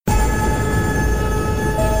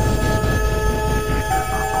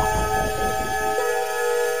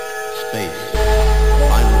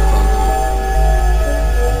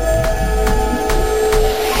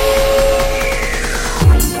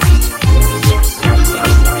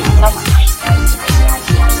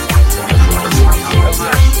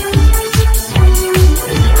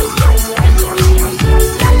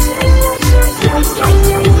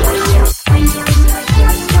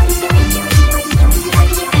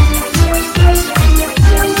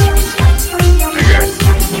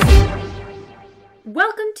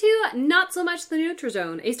much to the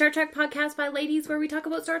Nutrizone, a Star Trek podcast by ladies where we talk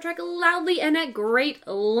about Star Trek loudly and at great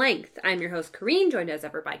length. I'm your host, Corrine, joined as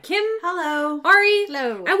ever by Kim. Hello. Ari.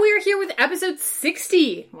 Hello. And we are here with episode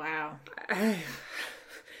 60. Wow.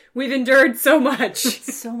 We've endured so much.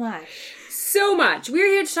 So much. So much.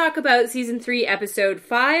 We're here to talk about season 3, episode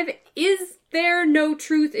 5. Is there no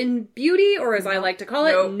truth in beauty? Or as I like to call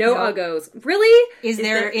it, no uggos. Really? Is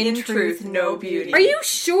there in truth no beauty? Are you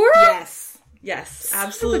sure? Yes,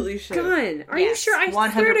 absolutely sure. Gun. Are you sure? I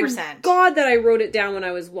 100%. swear to God that I wrote it down when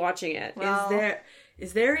I was watching it. Well,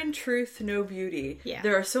 Is there in truth no beauty? Yeah.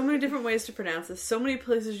 There are so many different ways to pronounce this, so many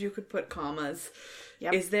places you could put commas.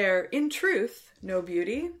 Yep. Is there in truth no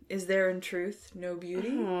beauty? Is there in truth no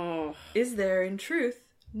beauty? Oh. Is there in truth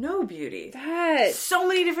no beauty? That. So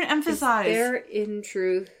many different emphasize. Is there in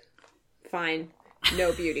truth, fine,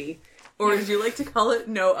 no beauty. Or as you like to call it,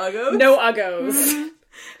 no uggos? No uggos.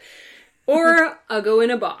 Or uggo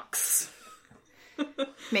in a box.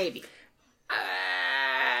 Maybe.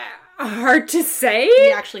 Hard to say.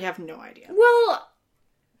 We actually have no idea. Well,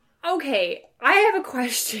 okay, I have a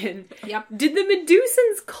question. Yep. Did the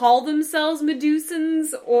Medusans call themselves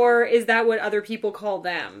Medusans, or is that what other people call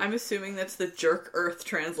them? I'm assuming that's the Jerk Earth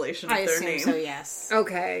translation of their name. I assume so, yes.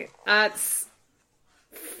 Okay, that's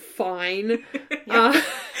fine.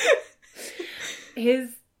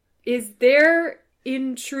 Is there,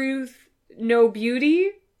 in truth, no beauty?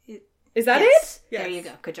 Is that it? Yes. Yes. There you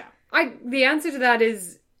go. Good job. The answer to that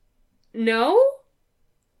is no.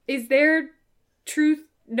 Is there truth?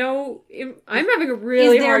 No. I'm having a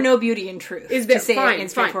really Is there hard... no beauty in truth? Is there... To say Fine, it in fine.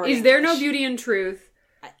 straightforward Is there no English. beauty in truth?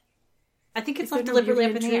 I think it's Is left there no deliberately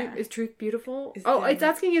up beauty in the truth? air. Is truth beautiful? Is Oh, there- it's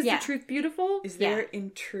asking, is Yeah. the truth beautiful? Is there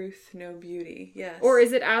in truth no beauty? Yes. Or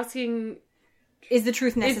is it asking, Is the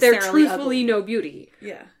truth is necessarily there truthfully ugly? no beauty?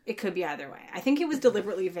 Yeah. It could be either way. I think it was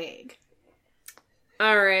deliberately vague.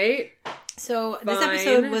 Alright. So this Fine.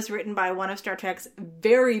 episode was written by one of Star Trek's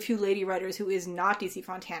very few lady writers who is not DC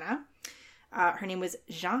Fontana. Her name was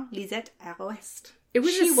Jean-Lisette Arroest. It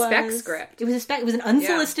was a spec script. It was an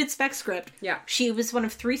unsolicited spec script. Yeah. She was one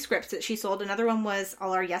of 3 scripts that she sold. Another one was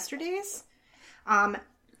All Our Yesterdays.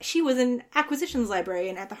 She was an acquisitions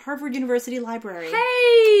librarian at the Harvard University Library.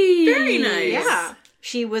 Hey! Very nice. Yeah.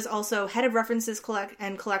 She was also head of references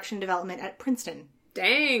and collection development at Princeton.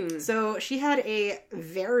 Dang. So she had a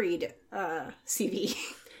varied CV.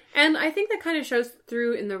 And I think that kind of shows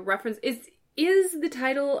through in the reference. Is the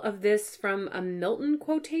title of this from a Milton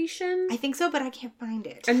quotation? I think so, but I can't find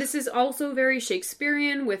it. And this is also very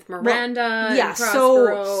Shakespearean with Miranda and Yeah,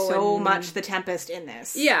 Prospero. so and, much the Tempest in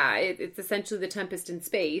this. Yeah, it's essentially the Tempest in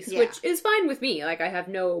space, Yeah. which is fine with me. Like, I have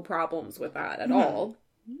no problems with that at all.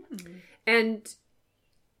 And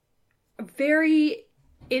very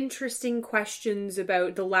interesting questions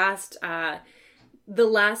about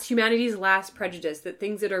humanity's last prejudice, that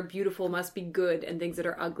things that are beautiful must be good and things that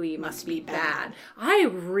are ugly must be bad. I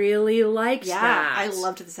really liked that. I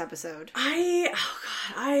loved this episode. I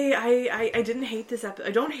didn't hate this episode.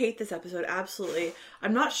 I don't hate this episode, absolutely.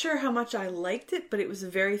 I'm not sure how much I liked it, but it was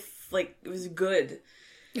it was good.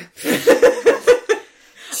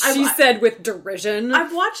 She said with derision.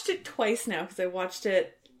 I've watched it twice now, because I watched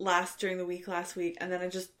it during the week last week, and then I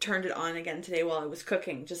just turned it on again today while I was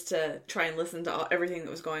cooking, just to try and listen to everything that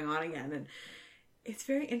was going on again, and it's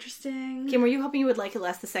very interesting. Kim, were you hoping you would like it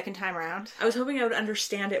less the second time around? I was hoping I would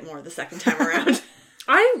understand it more the second time around.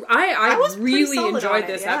 I was pretty really solid enjoyed on it,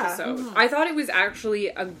 this yeah. episode. I thought it was actually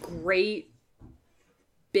a great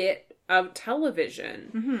bit of television.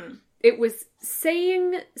 Mm-hmm. It was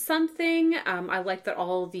saying something. I like that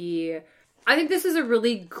I think this is a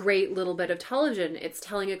really great little bit of television. It's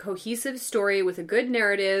telling a cohesive story with a good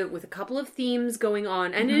narrative, with a couple of themes going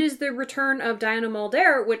on, and it is the return of Diana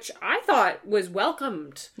Muldaur, which I thought was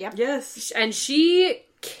welcomed. Yep. Yes. And she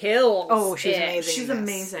kills. Oh, she's it. amazing. She's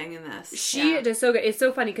amazing in this. She does so good. It's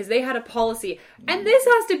so funny because they had a policy, and this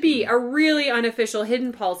has to be a really unofficial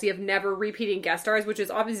hidden policy of never repeating guest stars, which is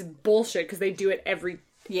obviously bullshit because they do it every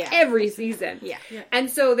season. Yeah. And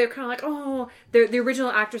so they're kind of like, oh, the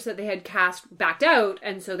original actress that they had cast backed out,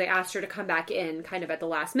 and so they asked her to come back in kind of at the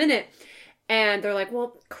last minute. And they're like,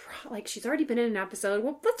 well, she's already been in an episode.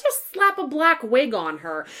 Well, let's just slap a black wig on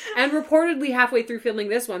her. And reportedly halfway through filming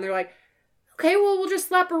this one, they're like, okay, well, we'll just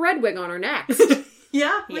slap a red wig on her next.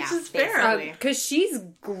 Yeah, which is fair. Because she's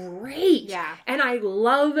great. Yeah. And I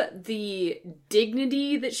love the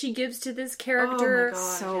dignity that she gives to this character. Oh my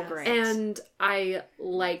God, So great. And I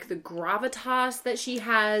like the gravitas that she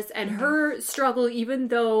has and her struggle, even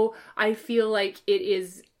though I feel like it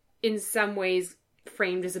is in some ways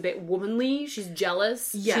framed as a bit womanly. She's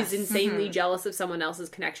jealous. Yes. She's insanely jealous of someone else's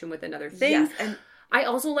connection with another thing. Yes, and I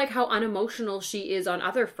also like how unemotional she is on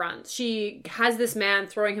other fronts. She has this man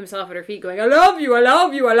throwing himself at her feet going, I love you, I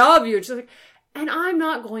love you, I love you. And she's like, and I'm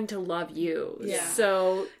not going to love you. Yeah.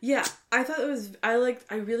 So. Yeah. I thought it was, I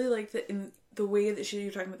really liked that in the way that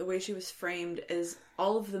you're talking about the way she was framed is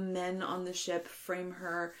all of the men on the ship frame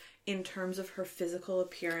her in terms of her physical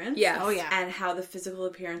appearance. Yes. Oh, yeah. And how the physical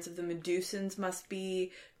appearance of the Medusans must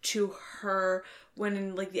be to her, when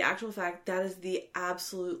in, like, the actual fact, that is the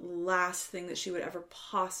absolute last thing that she would ever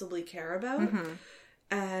possibly care about.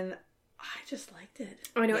 And I just liked it.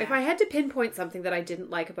 I know. If I had to pinpoint something that I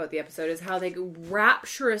didn't like about the episode is how they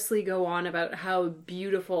rapturously go on about how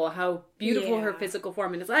beautiful her physical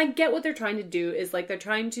form is. I get what they're trying to do is, like, they're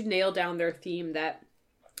trying to nail down their theme that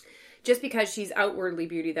just because she's outwardly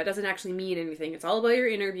beauty, that doesn't actually mean anything. It's all about your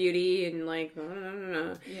inner beauty and, like,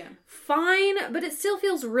 Yeah. fine, but it still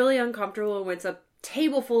feels really uncomfortable when it's a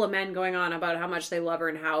table full of men going on about how much they love her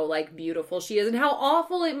and how, like, beautiful she is and how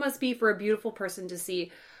awful it must be for a beautiful person to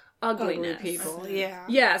see ugliness. Ugly people, yeah.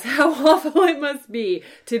 Yes, how awful it must be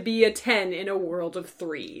to be a 10 in a world of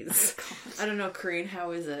 3s. I don't know, Corinne, how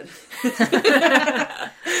is it?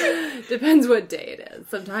 Depends what day it is.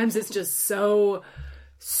 Sometimes it's just so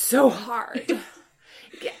hard.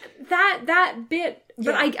 that bit,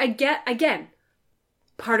 but I get, again,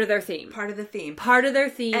 part of their theme. Part of the theme.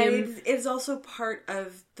 And it's also part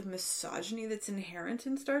of the misogyny that's inherent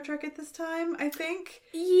in Star Trek at this time, I think.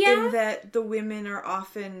 Yeah. In that the women are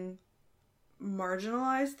often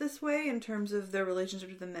marginalized this way in terms of their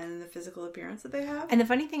relationship to the men and the physical appearance that they have. And the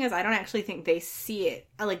funny thing is, I don't actually think they see it.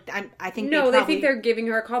 I think they think they're giving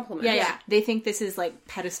her a compliment. Yeah. They think this is, like,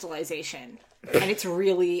 pedestalization. And it's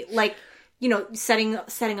really, like, you know, setting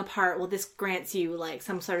apart, well, this grants you, like,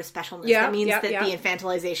 some sort of specialness. That means that the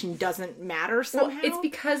infantilization doesn't matter somehow. Well, it's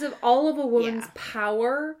because of all of a woman's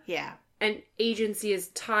power and agency is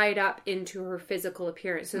tied up into her physical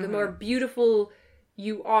appearance. So the more beautiful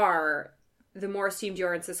you are, the more esteemed you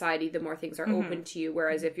are in society, the more things are open to you.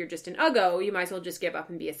 Whereas if you're just an uggo, you might as well just give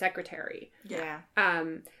up and be a secretary. Yeah.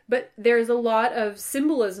 But there's a lot of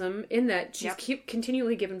symbolism in that she's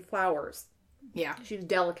continually given flowers. Yeah. She's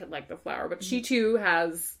delicate like the flower, but she too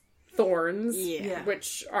has thorns,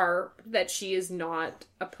 which are that she is not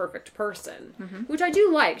a perfect person, which I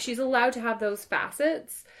do like. She's allowed to have those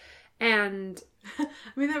facets. And I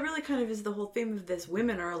mean, that really kind of is the whole theme of this.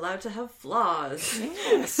 Women are allowed to have flaws.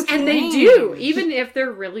 Yes. And they do, even if they're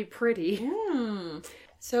really pretty.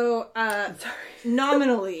 So,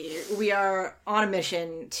 nominally, we are on a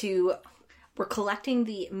mission we're collecting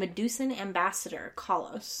the Medusan ambassador,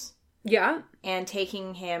 Kalos. Yeah. And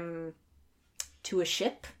taking him to a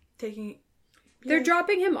ship. They're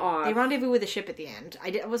dropping him off. They rendezvous with a ship at the end.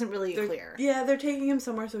 I wasn't really clear. Yeah, they're taking him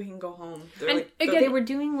somewhere so he can go home. They were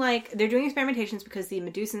doing, like, they're doing experimentations because the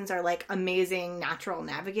Medusans are, like, amazing natural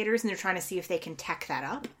navigators, and they're trying to see if they can tech that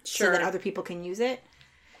up so that other people can use it.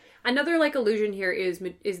 Another, like, allusion here is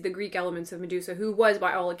the Greek elements of Medusa, who was,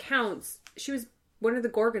 by all accounts, she was one of the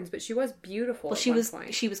Gorgons, but she was beautiful. Well, she was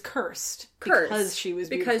cursed because she was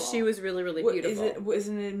beautiful. Because she was really, really beautiful.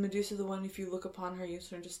 Isn't it Medusa the one, if you look upon her, you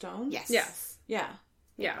turn to stone? Yes. Yeah.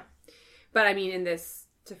 But I mean, in this,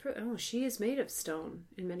 she is made of stone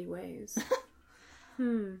in many ways.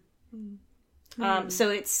 So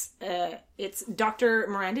it's Dr.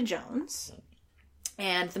 Miranda Jones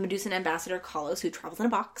and the Medusan ambassador Kalos, who travels in a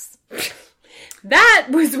box. That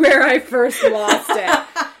was where I first lost it.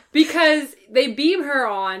 Because they beam her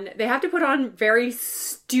on, they have to put on very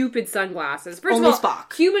stupid sunglasses. First Only of all,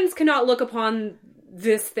 Spock. Humans cannot look upon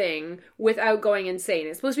this thing without going insane.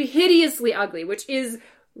 It's supposed to be hideously ugly, which is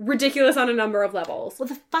ridiculous on a number of levels. Well,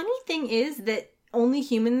 the funny thing is that only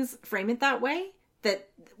humans frame it that way. That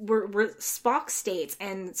Spock states,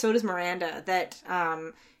 and so does Miranda, that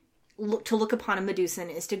to look upon a Medusan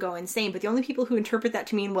is to go insane. But the only people who interpret that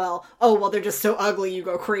to mean, they're just so ugly you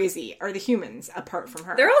go crazy, are the humans, apart from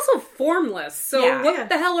her. They're also formless, so what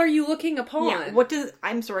the hell are you looking upon? Yeah,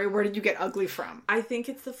 I'm sorry, where did you get ugly from? I think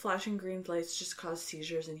it's the flashing green lights just cause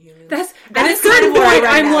seizures in humans. That's at a certain point,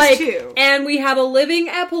 I'm like, too. And we have a living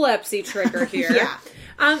epilepsy trigger here.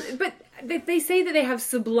 But they say that they have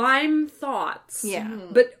sublime thoughts. Yeah.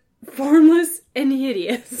 But formless and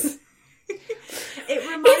hideous.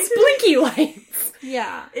 It's blinky lights.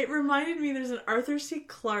 Yeah. It reminded me, there's an Arthur C.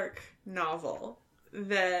 Clarke novel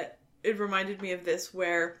that it reminded me of this,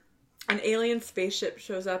 where an alien spaceship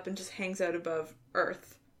shows up and just hangs out above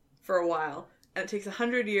Earth for a while. And it takes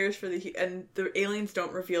 100 years and the aliens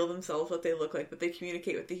don't reveal themselves what they look like, but they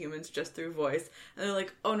communicate with the humans just through voice. And they're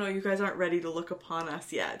like, oh no, you guys aren't ready to look upon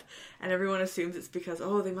us yet. And everyone assumes it's because,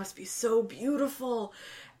 they must be so beautiful.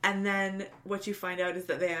 And then what you find out is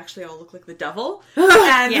that they actually all look like the devil.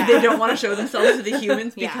 And they don't want to show themselves to the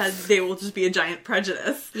humans because they will just be a giant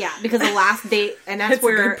prejudice. Yeah, because that's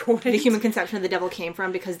where the human conception of the devil came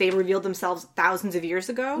from, because they revealed themselves thousands of years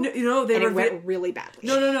ago. It went really badly.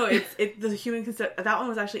 No. The human concept, that one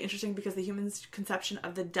was actually interesting because the human's conception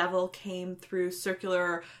of the devil came through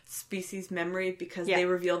circular species memory, because they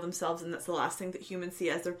reveal themselves, and that's the last thing that humans see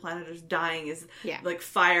as their planet is dying is like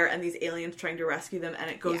fire and these aliens trying to rescue them, and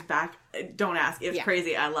it goes back. Don't ask. It's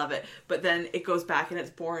crazy. I love it. But then it goes back and it's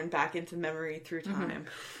born back into memory through time.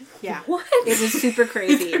 Yeah. What? It was super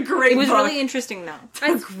crazy. It's a great It was book. really interesting, though.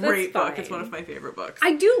 It's a great book. It's one of my favorite books.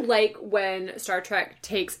 I do like when Star Trek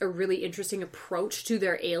takes a really interesting approach to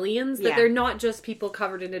their aliens. That they're not just people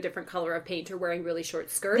covered in a different color of paint or wearing really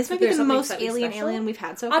short skirts. This might be the most alien we've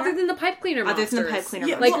had so far. Other than the pipe cleaner monsters. Other than the pipe cleaner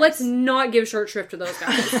monsters. Like, let's not give short shrift to those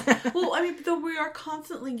guys. Well, I mean, though we are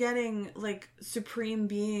constantly getting, like, supreme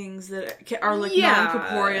beings that are, like,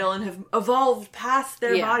 non-corporeal and have evolved past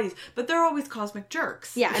their bodies, but they're always cosmic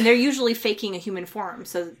jerks. Yeah, and they're usually faking a human form,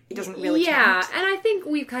 so it doesn't really count. And I think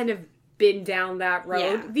we've kind of been down that road.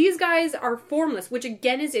 Yeah. These guys are formless, which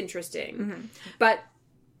again is interesting, but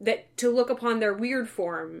that to look upon their weird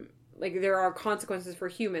form, like, there are consequences for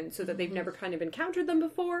humans, so that they've never kind of encountered them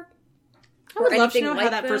before. I would love to know how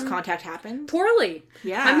that first contact happened. Poorly.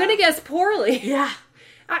 Yeah. I'm gonna guess poorly. Yeah.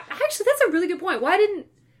 Actually, that's a really good point.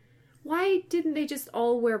 Why didn't they just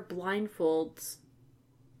all wear blindfolds?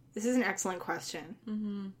 This is an excellent question.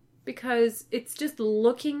 Mm-hmm. Because it's just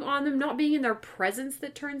looking on them, not being in their presence,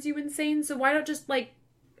 that turns you insane. So why not just, like,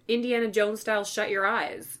 Indiana Jones style, shut your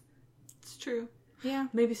eyes? It's true. Yeah.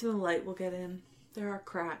 Maybe some of the light will get in. There are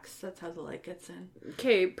cracks. That's how the light gets in.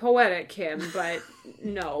 Okay, poetic, Kim, but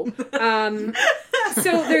no. So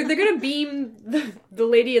they're gonna beam the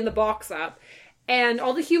lady in the box up, and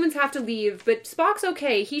all the humans have to leave, but Spock's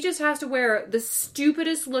okay. He just has to wear the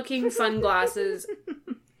stupidest looking sunglasses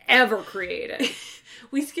ever created.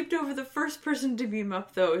 We skipped over the first person to beam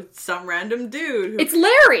up, though. It's some random dude. It's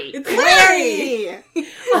Larry! It's Larry!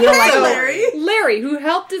 Larry! Larry, who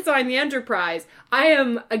helped design the Enterprise. I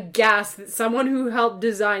am aghast that someone who helped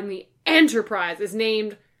design the Enterprise is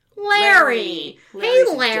named Larry. Hey,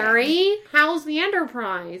 Larry! How's the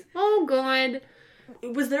Enterprise? Oh, good.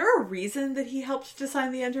 Was there a reason that he helped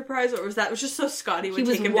design the Enterprise, or was that just so Scotty would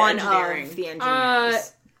take him to one engineering? Of the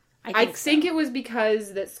engineers. I think it was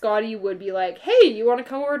because that Scotty would be like, hey, you want to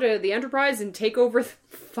come over to the Enterprise and take over...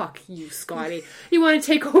 Fuck you, Scotty. You want to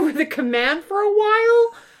take over the command for a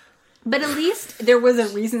while? But at least there was a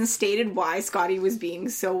reason stated why Scotty was being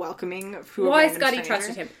so welcoming. Why Scotty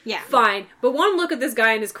trusted him. Yeah. Fine. But one look at this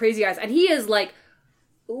guy and his crazy eyes, and he is like...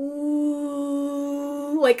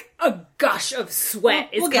 Ooh, like a gush of sweat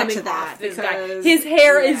is coming off this guy. His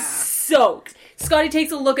hair is soaked. Scotty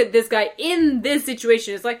takes a look at this guy in this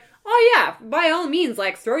situation. It's like, oh yeah, by all means,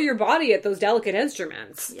 like, throw your body at those delicate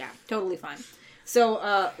instruments. Yeah, totally fine.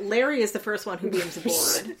 So, Larry is the first one who beams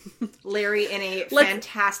aboard. Larry in a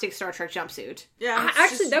fantastic Star Trek jumpsuit. Yeah.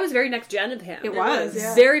 Actually, that was very next gen of him. It was.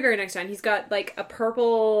 Yeah. Very, very next gen. He's got, like, a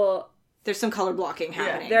purple... There's some color blocking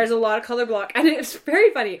happening. Yeah, there's a lot of color block. And it's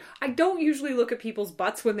very funny. I don't usually look at people's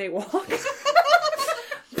butts when they walk.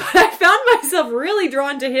 But I found myself really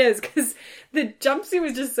drawn to his because the jumpsuit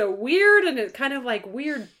was just so weird, and it's kind of like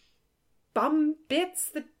weird bum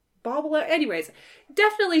bits that bobble out. Anyways,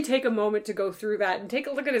 definitely take a moment to go through that and take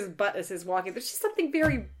a look at his butt as he's walking. There's just something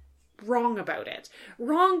very wrong about it.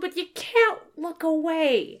 Wrong, but you can't look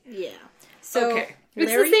away. Yeah. So, okay. It's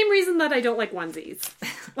the same reason that I don't like onesies.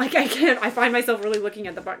 Like, I find myself really looking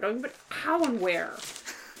at the butt going, but how and where?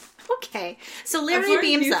 Okay. So Larry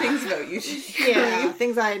beams up. Things about you. Yeah,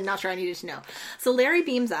 things I'm not sure I needed to know. So Larry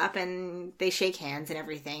beams up and they shake hands and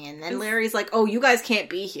everything. And then Larry's like, oh, you guys can't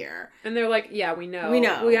be here. And they're like, yeah, we know. We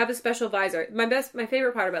know. We have a special visor. My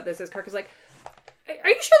favorite part about this is Kirk is like, are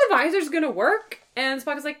you sure the visor's going to work? And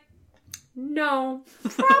Spock is like, no.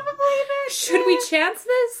 Probably not. Should we chance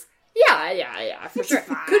this? Yeah, for sure.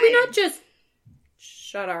 Fine. Could we not just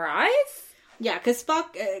shut our eyes? Yeah, because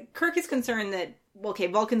Kirk is concerned that, okay,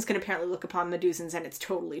 Vulcans can apparently look upon Medusans and it's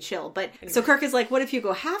totally chill. But so Kirk is like, what if you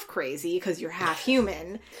go half crazy because you're half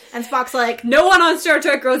human? And Spock's like, no one on Star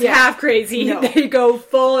Trek goes half crazy. No. They go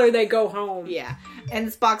full or they go home. Yeah. And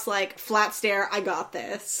Spock's like, flat stare, I got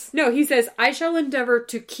this. No, he says, I shall endeavor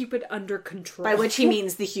to keep it under control. By which he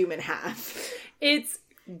means the human half. It's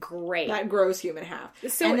great. That gross human half.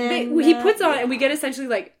 So and then, he puts on, and we get essentially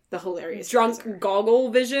like the hilarious drunk goggle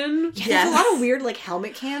vision. Yeah, there's a lot of weird like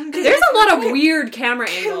helmet cam. There's a lot of weird camera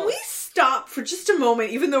angles. Can we stop for just a moment,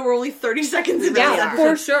 even though we're only 30 seconds into Yeah, this episode,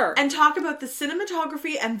 for sure. and talk about the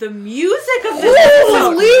cinematography and the music of this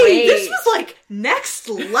Holy! episode. This was like next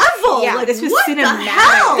level. Yeah, like, this was what cinematic. the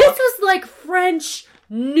hell? This was like French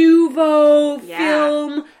Nouveau Yeah.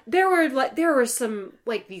 film. There were some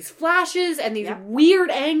like these flashes and these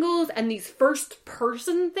weird angles and these first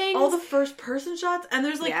person things. All the first person shots, and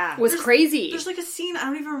there's like was there's- crazy. There's like a scene, I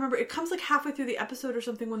don't even remember, it comes like halfway through the episode or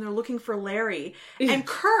something when they're looking for Larry, and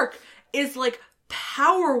Kirk is like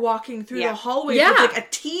power walking through the hallway with like a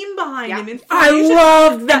team behind him. I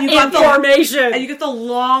loved that information. And you get the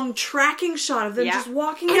long tracking shot of them just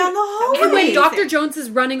walking down the hallway. And when Dr. Jones is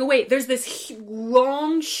running away, there's this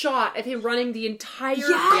long shot of him running the entire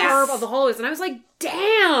curve of the hallways, and I was like,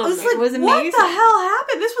 damn! It was amazing. What the hell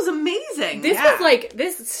happened? This was amazing. This was like,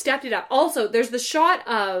 this stepped it up. Also, there's the shot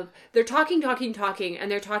of, they're talking,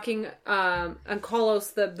 and they're talking, and Carlos,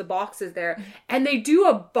 the box is there, and they do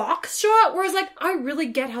a box shot where it's like, I really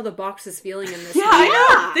get how the box is feeling in this movie. I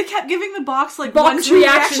know. They kept giving the box like Box 1-2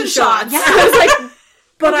 reaction shots. Yeah. I was like,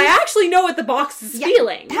 but I actually know what the box is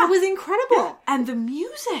feeling. That was incredible. And the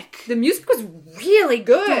music. The music was really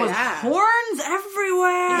good. There was horns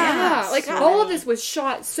everywhere. Yeah, like all of this was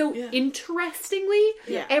shot so interestingly.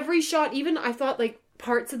 Yeah. Every shot, even I thought like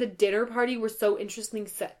parts of the dinner party were so interestingly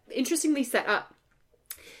set up.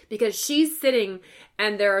 Because she's sitting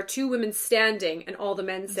and there are two women standing and all the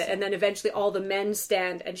men sit, and then eventually all the men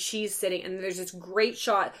stand and she's sitting, and there's this great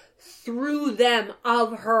shot through them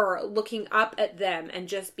of her looking up at them and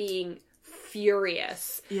just being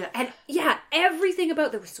furious. Yeah. And everything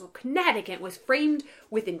about that was so kinetic and it was framed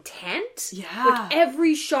with intent. Yeah. Like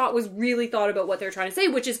every shot was really thought about what they're trying to say,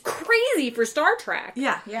 which is crazy for Star Trek.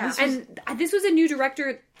 Yeah. This was a new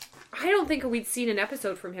director. I don't think we'd seen an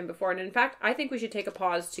episode from him before, and in fact, I think we should take a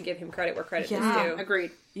pause to give him credit where credit is due.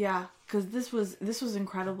 Agreed. Yeah, because this was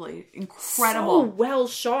incredible. So well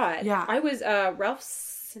shot. Yeah. I was Ralph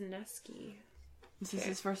Sineski. Is this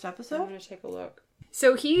his first I'm episode? gonna take a look.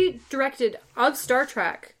 So he directed of Star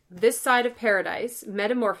Trek, This Side of Paradise,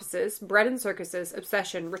 Metamorphosis, Bread and Circuses,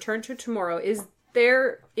 Obsession, Return to Tomorrow, Is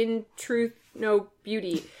There in Truth No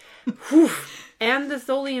Beauty, and The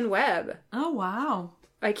Tholian Web. Oh, wow.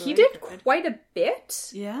 Like, he did quite a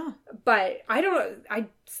bit. Yeah. But I don't know.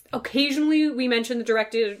 Occasionally we mention the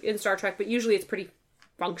directed in Star Trek, but usually it's pretty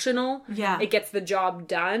functional. Yeah. It gets the job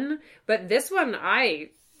done. But this one,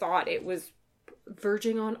 I thought it was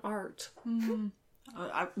verging on art. Mm-hmm.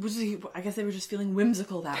 I guess they were just feeling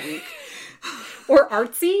whimsical that week. Or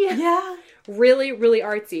artsy. Yeah. Really, really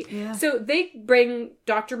artsy. Yeah. So they bring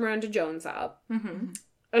Dr. Miranda Jones up. Mm-hmm.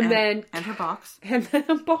 And then her box. And then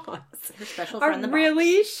a box. Her special friend, a the box.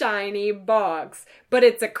 really shiny box. But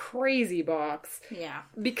it's a crazy box. Yeah.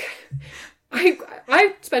 Because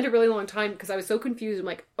I spent a really long time because I was so confused. I'm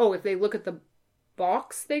like, oh, if they look at the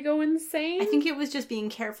box, they go insane? I think it was just being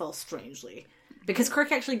careful, strangely. Because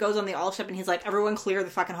Kirk actually goes on the all ship and he's like, everyone clear the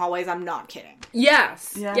fucking hallways. I'm not kidding.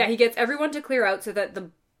 Yes. Yeah. He gets everyone to clear out so that the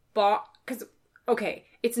box... Because, okay,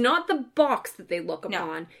 it's not the box that they look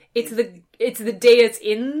upon. It's the data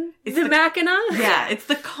in the machina. Yeah, it's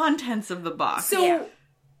the contents of the box. So...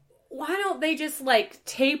 Why don't they just, like,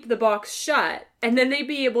 tape the box shut, and then they'd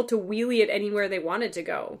be able to wheelie it anywhere they wanted to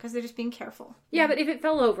go? Because they're just being careful. Yeah, but if it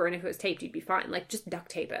fell over and if it was taped, you'd be fine. Like, just duct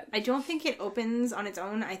tape it. I don't think it opens on its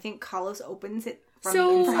own. I think Carlos opens it from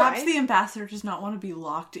So- the inside. Perhaps the ambassador does not want to be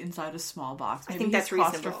locked inside a small box. Maybe I think that's he's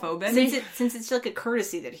reasonable. claustrophobic. Since it's like a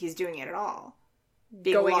courtesy that he's doing it at all.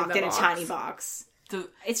 Being Going in locked the in a box. tiny box. So-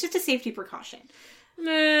 It's just a safety precaution.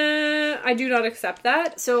 I do not accept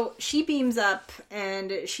that. So she beams up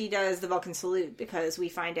and she does the Vulcan salute because we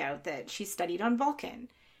find out that she studied on Vulcan.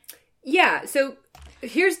 Yeah, so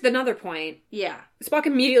here's another point. Yeah. Spock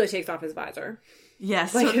immediately takes off his visor.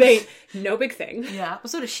 Yes. Like, so- no big thing. yeah. Well,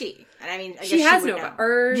 so does she. And I mean, I She guess has would no... know.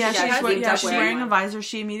 Or Yeah, she she's, has beamed up she's wearing wearing one. a visor.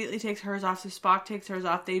 She immediately takes hers off, so Spock takes hers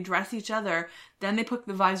off. They dress each other. Then they put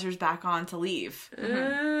the visors back on to leave.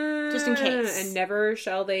 Just in case. And never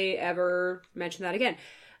shall they ever mention that again.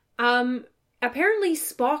 Apparently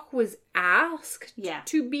Spock was asked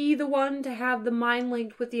to be the one to have the mind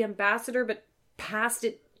linked with the ambassador, but passed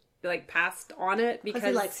on it because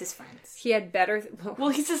he likes his friends. he had better... Well,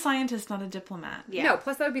 he's a scientist, not a diplomat. Yeah. No,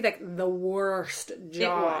 plus that would be like the worst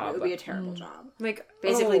job. It would be a terrible job. Like,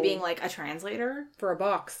 Basically being like a translator for a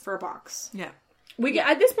box. for a box. Yeah. We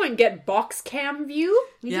at this point get box cam view.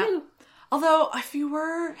 We Yeah. do. Although, if you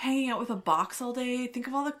were hanging out with a box all day, think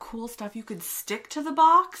of all the cool stuff you could stick to the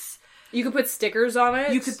box. You could put stickers on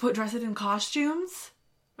it. You could dress it in costumes.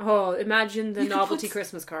 Oh, imagine the You could novelty put-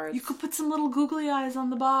 Christmas cards. You could put some little googly eyes on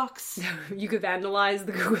the box. You could vandalize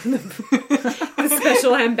the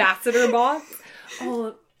special ambassador box.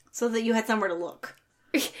 Oh, So that you had somewhere to look.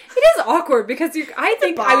 it is awkward because I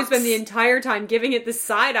think I would box. spend the entire time giving it the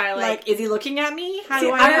side eye. Like, is he looking at me? How See,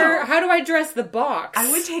 do I know? How do I dress the box?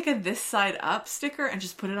 I would take a this side up sticker and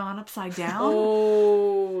just put it on upside down.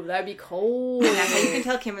 Oh, that'd be cold. That's how you can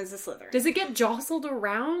tell Kim is a Slytherin. Does it get jostled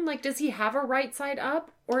around? Like, does he have a right side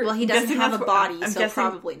up? Or Well, he I'm doesn't guessing have that's a where- body, I'm so guessing,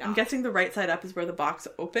 probably not. I'm guessing the right side up is where the box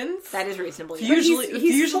opens. That is reasonable. But Yeah. usually-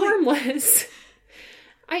 he's usually- formless.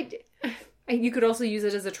 You could also use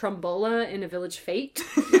it as a trombola in A Village Fate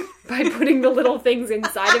by putting the little things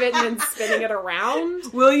inside of it and then spinning it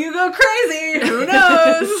around. Will you go crazy? Who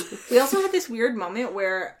knows? We also had this weird moment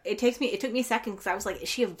where it took me a second because I was like, is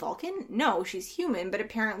she a Vulcan? No, she's human, but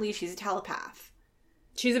apparently she's a telepath.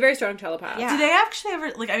 She's a very strong telepath. Yeah. Do they actually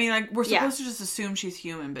ever, like, I mean, like, we're Yeah. supposed to just assume she's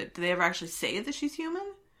human, but do they ever actually say that she's human?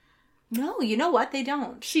 No, you know what? They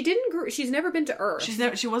don't. She didn't. She's never been to Earth.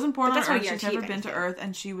 She wasn't born But on that's not Earth, a she's guarantee never of been to anything. Earth,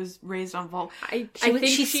 and she was raised on Vulcan. I She think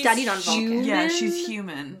she she's studied on Vulcan. human, Yeah, she's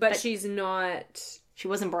human. but she's not She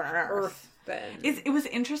wasn't born on Earth. Earth. Then It was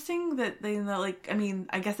interesting that they, like, I mean,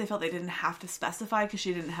 I guess they felt they didn't have to specify because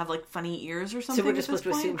she didn't have, like, funny ears or something. we're just at this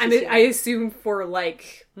supposed to point. assume I mean, I assume for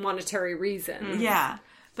like monetary reasons. Yeah.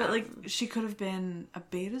 But, like, she could have been a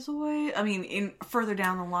betazoid. I mean, further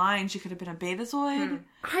down the line, she could have been a betazoid.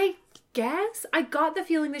 I guess I got the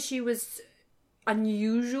feeling that she was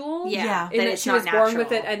unusual. Yeah, in that that it's she not was born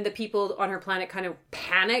with natural. it, and the people on her planet kind of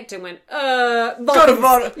panicked and went, Go to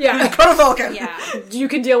Vulcans. Yeah. Go to Vulcan. Yeah. You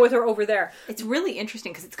can deal with her over there." It's really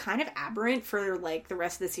interesting because it's kind of aberrant for, like, the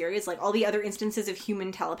rest of the series. Like, all the other instances of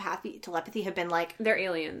human telepathy have been, like, They're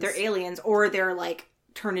aliens. they're aliens or they're, like,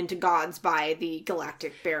 turned into gods by the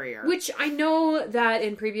galactic barrier. Which I know that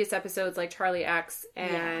in previous episodes, like Charlie X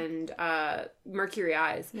and Mercury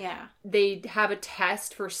Eyes, Yeah. they have a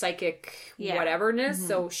test for psychic Yeah. whateverness,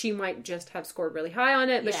 so she might just have scored really high on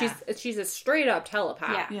it, but Yeah. she's a straight up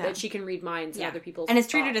telepath Yeah. that she can read minds and other people's And it's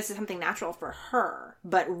treated thoughts. as something natural for her,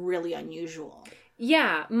 but really unusual.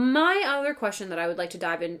 Yeah, my other question that I would like to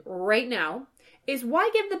dive in right now is why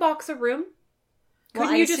give the box a room? Well,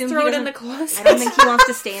 Couldn't I you just assume he throw it in doesn't- the closet? I don't think he wants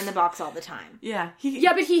to stay in the box all the time. Yeah.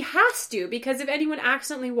 Yeah, but he has to, because if anyone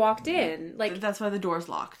accidentally walked in, like... That's why the door's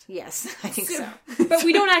locked. Yes, I think so. But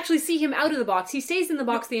we don't actually see him out of the box. He stays in the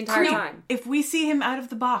box the entire time. If we see him out of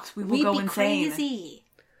the box, we will We'd go be insane. crazy.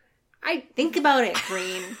 I Think about it,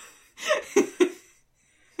 Green.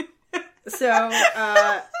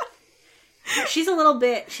 She's a little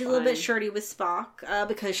bit shirty with Spock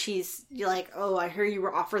because she's like, oh, I hear you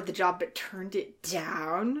were offered the job but turned it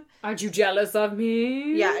down. Aren't you jealous of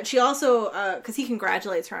me? Yeah, and she also, because he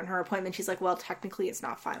congratulates her on her appointment, she's like, well, technically it's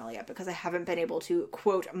not final yet because I haven't been able to,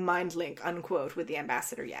 quote, mind link, unquote, with the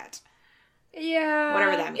ambassador yet. Yeah.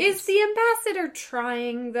 Whatever that means. Is the ambassador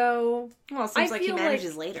trying, though? Well, it seems I like he feel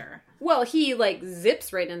manages later. Well, he, like,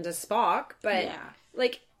 zips right into Spock, but, Yeah.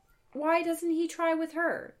 like, why doesn't he try with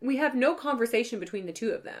her? We have no conversation between the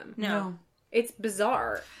two of them. No. It's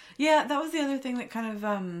bizarre. Yeah, that was the other thing that kind of,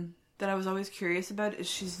 that I was always curious about, is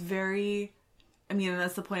she's very, I mean, and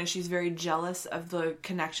that's the point, is she's very jealous of the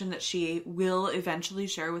connection that she will eventually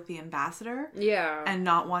share with the ambassador. Yeah. And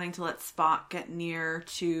not wanting to let Spock get near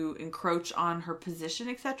to encroach on her position,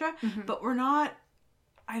 etc. But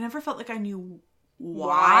I never felt like I knew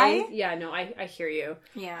why. Yeah, no, I hear you.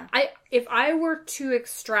 Yeah. If I were to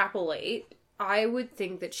extrapolate, I would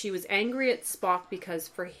think that she was angry at Spock because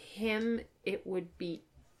for him it would be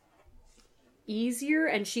easier,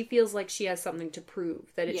 and she feels like she has something to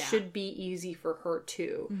prove, that it should be easy for her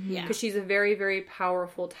too. Yeah. Because she's a very, very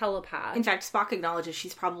powerful telepath. In fact, Spock acknowledges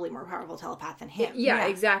she's probably more powerful telepath than him. Yeah,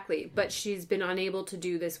 exactly. But she's been unable to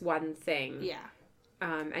do this one thing. Yeah.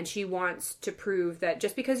 And she wants to prove that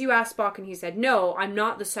just because you asked Spock and he said, no, I'm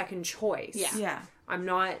not the second choice. Yeah. Yeah. I'm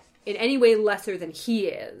not in any way lesser than he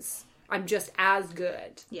is. I'm just as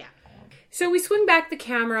good. Yeah. So we swing back the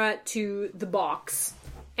camera to the box.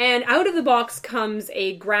 And out of the box comes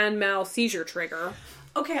a grand mal seizure trigger.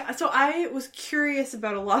 Okay, so I was curious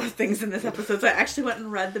about a lot of things in this episode, so I actually went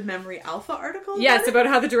and read the Memory Alpha article. Yes, about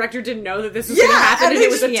how the director didn't know that this was going to happen, and and it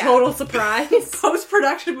was a yeah. total surprise.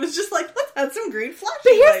 Post-production was just like, let's add some green flashing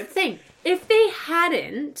But here's the lights. thing. If they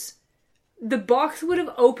hadn't, the box would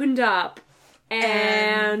have opened up,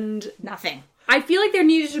 and Nothing. I feel like there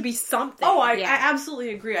needed to be something. Oh, I Yeah.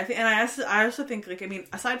 absolutely agree. I think, and I also think, like, I mean,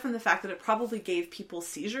 aside from the fact that it probably gave people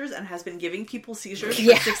seizures and has been giving people seizures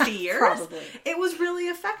for 60 years, probably. it was really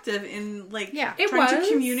effective in, like, Yeah, it trying was.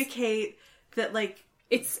 to communicate that, like,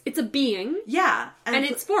 It's a being. Yeah. And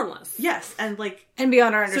it's formless. Yes. And like... And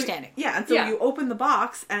beyond our understanding. And so you open the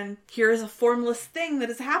box and here is a formless thing that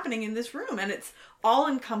is happening in this room. And it's all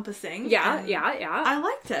encompassing. Yeah. I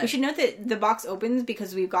liked it. We should note that the box opens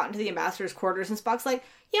because we've gotten to the ambassador's quarters and Spock's like,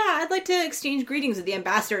 yeah, I'd like to exchange greetings with the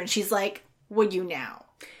ambassador. And she's like, would you now?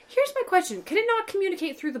 Here's my question. Can it not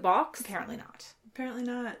communicate through the box? Apparently not. Apparently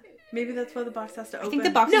not. Maybe that's why the box has to open. I think the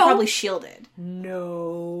box is probably shielded.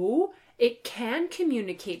 No. It can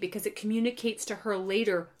communicate because it communicates to her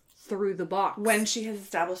later through the box. When she has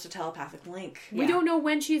established a telepathic link. We don't know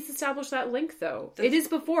when she's established that link, though. It is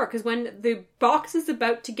before, because when the box is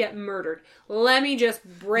about to get murdered, let me just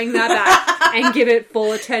bring that back and give it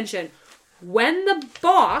full attention. When the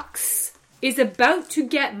box is about to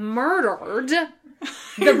get murdered,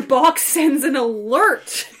 the box sends an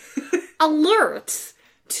alert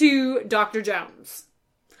to Dr. Jones.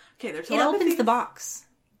 Okay, there's It opens the box.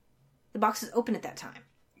 The box is open at that time.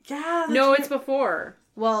 Yeah. No, it's before.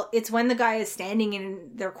 Well, it's when the guy is standing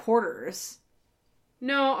in their quarters.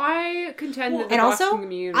 No, I contend that the and box also, can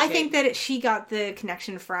communicate. I think that she got the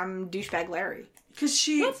connection from douchebag Larry. Because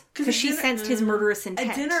she sensed his murderous intent.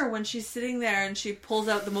 At dinner, when she's sitting there and she pulls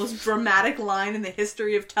out the most dramatic line in the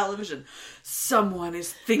history of television, someone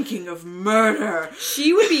is thinking of murder.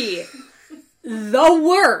 She would be the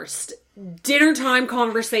worst dinner time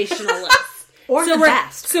conversationalist. Or the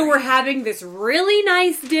best. So we're having this really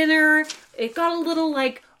nice dinner. It got a little,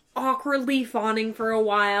 like, awkwardly fawning for a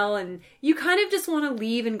while, and you kind of just want to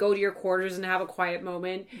leave and go to your quarters and have a quiet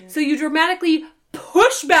moment. Yeah. So you dramatically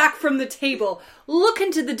push back from the table, look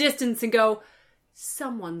into the distance, and go,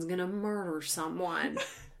 someone's gonna murder someone.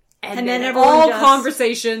 And then all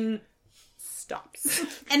conversation stops.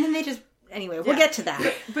 And then they just... Anyway, we'll get to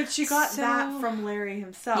that. But she got that from Larry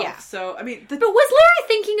himself. Yeah. So, I mean... But was Larry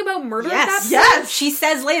thinking about murder at that point? Yes! She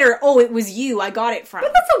says later, oh, it was you. I got it from.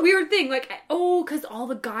 But that's a weird thing. Like, because all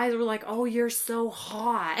the guys were like, oh, you're so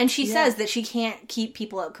hot. And she says that she can't keep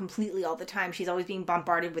people out completely all the time. She's always being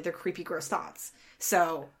bombarded with their creepy, gross thoughts.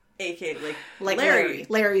 So... A.K.A. like Larry.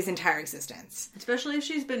 Larry's entire existence. Especially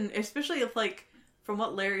if, like... From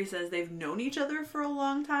what Larry says, they've known each other for a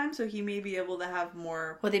long time, so he may be able to have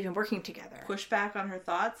more... Well, they've been working together. Pushback on her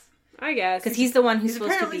thoughts. I guess. Because he's the one who's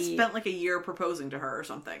supposed to be... apparently spent like a year proposing to her or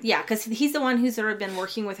something. Yeah, because he's the one who's sort of been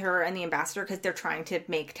working with her and the ambassador because they're trying to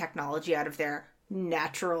make technology out of their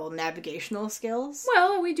natural navigational skills.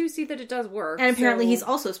 Well, we do see that it does work. And apparently he's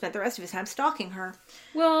also spent the rest of his time stalking her.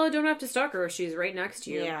 Well, don't have to stalk her if she's right next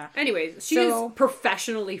to you. Yeah. Anyways, she is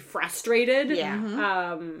professionally frustrated. Yeah.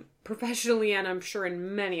 Mm-hmm. Professionally and I'm sure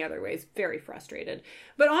in many other ways, very frustrated.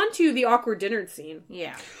 But on to the awkward dinner scene.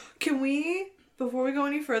 Yeah. Can we, before we go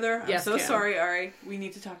any further, yes, I'm so sorry, Ari, we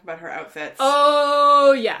need to talk about her outfits.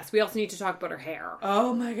 Oh, yes. We also need to talk about her hair.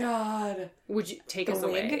 Oh my god. Would you take us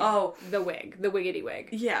away? Oh. The wig. The wiggity wig.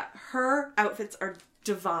 Yeah. Her outfits are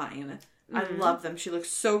divine. Mm-hmm. I love them. She looks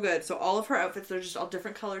so good. So all of her outfits, they're just all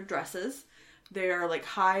different colored dresses. They're like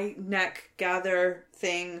high neck gather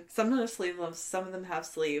thing. Some of them are sleeveless, some of them have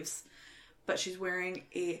sleeves. But she's wearing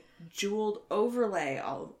a jeweled overlay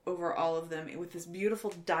over all of them with this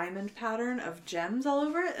beautiful diamond pattern of gems all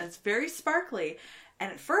over it. And it's very sparkly.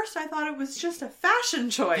 And at first I thought it was just a fashion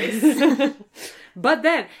choice. But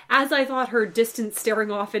then, as I thought her distant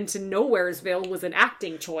staring off into Nowheresville was an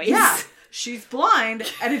acting choice. Yeah. She's blind,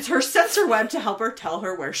 and it's her sensor web to help her tell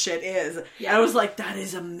her where shit is. Yeah. And I was like, that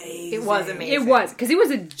is amazing. It was amazing. It was, because it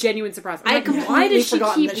was a genuine surprise. Why did she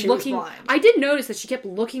keep looking? I did notice that she kept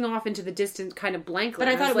looking off into the distance kind of blankly. But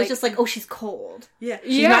I thought it was just like, oh, she's cold. Yeah.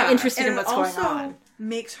 She's not interested in what's going on.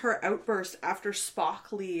 Makes her outburst after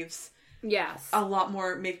Spock leaves... Yes. Make a lot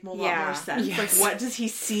more sense. Yes. Like, what does he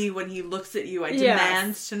see when he looks at you? I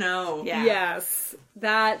demand to know. Yeah. Yes.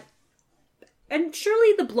 That... And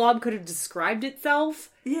surely the blob could have described itself.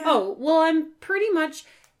 Yeah. Oh, well, I'm pretty much...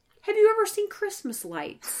 Have you ever seen Christmas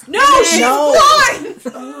lights? No, she's blind!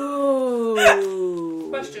 Oh.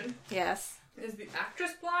 Question. Yes. Is the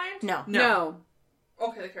actress blind? No.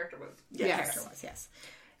 Okay, the character was. Yes. The character was, yes.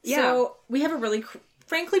 Yeah. So, we have a really,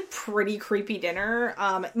 frankly, pretty creepy dinner.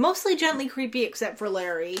 Mostly gently creepy, except for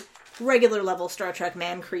Larry. Regular level Star Trek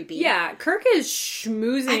man creepy. Yeah, Kirk is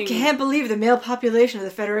schmoozing. I can't believe the male population of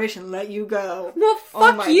the Federation let you go. Well,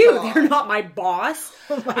 fuck you. God. They're not my boss.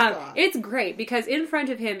 Oh my God. It's great because in front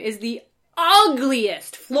of him is the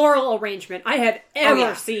ugliest floral arrangement I have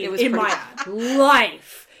ever seen in my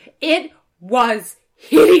life. It was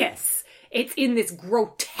hideous. It's in this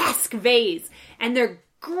grotesque vase, and they're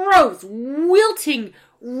gross, wilting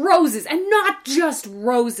roses, and not just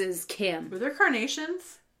roses, Kim. Were there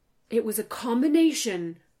carnations? It was a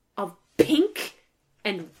combination of pink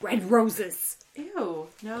and red roses. Ew,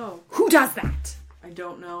 no. Who does that? I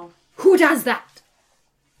don't know. Who does that?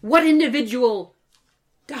 What individual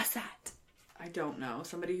does that? I don't know.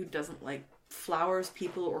 Somebody who doesn't like flowers,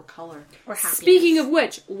 people, or color. Or happiness. Speaking of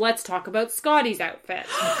which, let's talk about Scotty's outfit.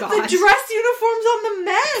 The dress uniforms on the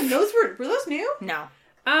men! Those were those new? No.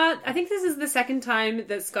 I think this is the second time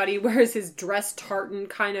that Scotty wears his dress tartan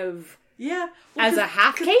kind of Yeah. as a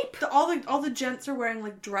half cape. All the gents are wearing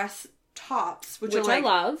like dress tops, which are like I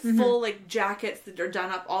love. full like jackets that are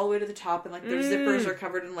done up all the way to the top, and like their zippers are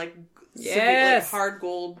covered in like Yes. like hard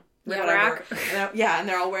gold Yeah, whatever. rack. And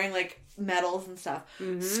they're all wearing like medals and stuff.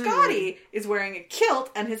 Scotty is wearing a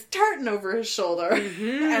kilt and his tartan over his shoulder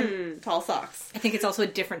and tall socks. I think it's also a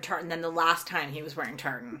different tartan than the last time he was wearing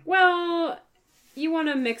tartan. Well, you want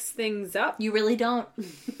to mix things up. You really don't,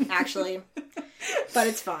 actually. But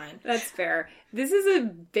it's fine. That's fair. This is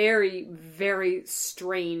a very, very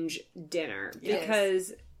strange dinner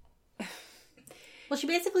because... Well, she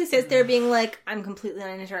basically sits there being like, I'm completely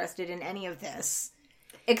uninterested in any of this.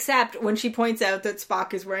 Except when she points out that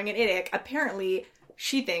Spock is wearing an Idic, apparently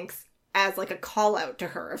she thinks as like a call out to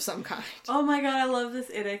her of some kind. Oh my god, I love this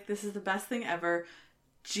Idic. This is the best thing ever.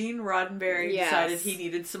 Gene Roddenberry decided he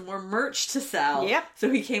needed some more merch to sell. Yep.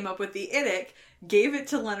 So he came up with the Idic, gave it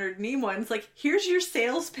to Leonard Nimoy, and it's like, here's your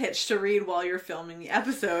sales pitch to read while you're filming the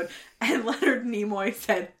episode. And Leonard Nimoy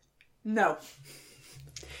said, no.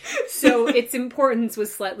 So its importance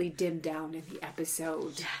was slightly dimmed down in the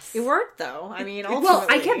episode. Yes. It worked, though. I mean, ultimately. Well,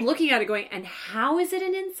 I kept looking at it going, and how is it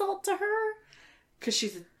an insult to her? Because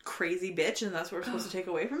she's a crazy bitch, and that's what we're supposed to take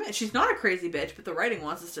away from it. She's not a crazy bitch, but the writing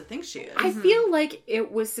wants us to think she is. I feel like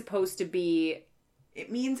it was supposed to be...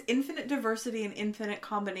 It means infinite diversity and infinite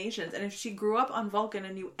combinations. And if she grew up on Vulcan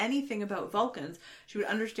and knew anything about Vulcans, she would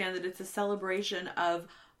understand that it's a celebration of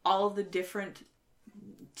all of the different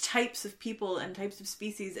types of people and types of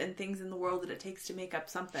species and things in the world that it takes to make up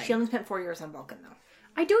something. She only spent 4 years on Vulcan, though.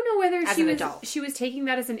 I don't know whether As an adult. she was taking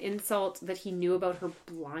that as an insult that he knew about her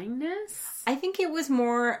blindness. I think it was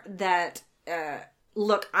more that,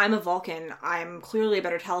 look, I'm a Vulcan. I'm clearly a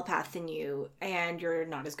better telepath than you, and you're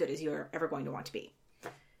not as good as you're ever going to want to be.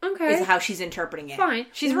 Okay. Is how she's interpreting it. Fine.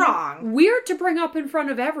 She's wrong. Weird to bring up in front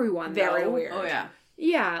of everyone, Very though. weird. Oh, yeah.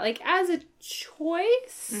 Yeah, like, as a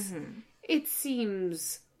choice, it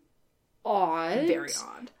seems odd. Very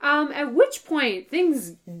odd. At which point,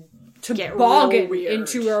 things Get toboggan real weird.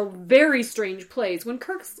 into a very strange place. When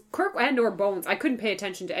Kirk and or Bones, I couldn't pay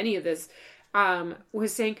attention to any of this,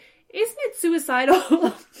 was saying, isn't it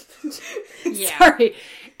suicidal? Yeah. Sorry.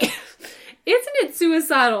 Isn't it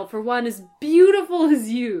suicidal for one as beautiful as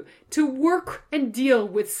you to work and deal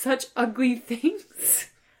with such ugly things?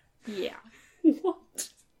 Yeah. What?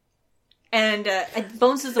 And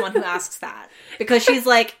Bones is the one who asks that. Because she's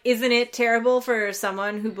like, isn't it terrible for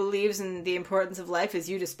someone who believes in the importance of life as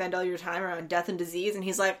you to spend all your time around death and disease? And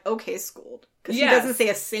he's like, okay, schooled. Because he doesn't say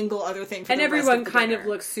a single other thing for and the rest everyone of the kind dinner. of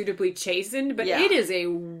looks suitably chastened, but Yeah. it is a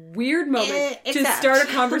weird moment to except- start a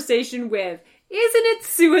conversation with, isn't it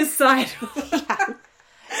suicidal?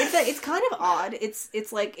 It's kind of odd.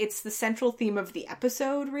 It's like it's the central theme of the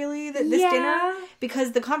episode, really. This dinner,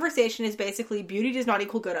 because the conversation is basically beauty does not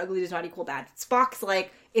equal good, ugly does not equal bad. Spock's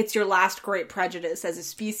like, it's your last great prejudice as a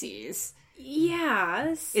species.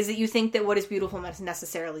 Yes. Is that you think that what is beautiful must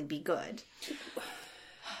necessarily be good.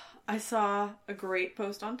 I saw a great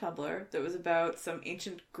post on Tumblr that was about some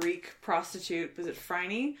ancient Greek prostitute. Was it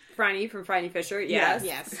Phryne? Phryne from Phryne Fisher, yes.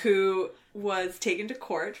 Yes. Who was taken to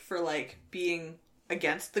court for, like, being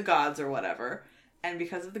against the gods or whatever. And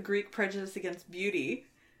because of the Greek prejudice against beauty,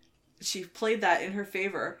 she played that in her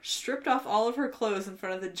favor, stripped off all of her clothes in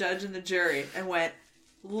front of the judge and the jury, and went,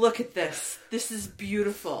 look at this. This is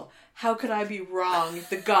beautiful. How could I be wrong if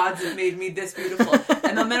the gods have made me this beautiful?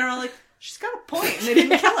 And the men are all like, she's got a point, and they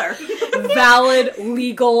didn't kill her. Valid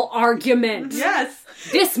legal argument. Yes.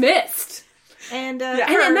 Dismissed. And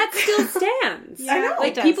And that still stands. I know.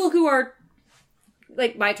 Like, It does. people who are,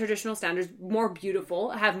 like, by traditional standards, more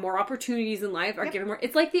beautiful, have more opportunities in life, are given more...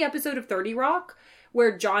 It's like the episode of 30 Rock,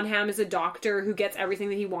 where John Hamm is a doctor who gets everything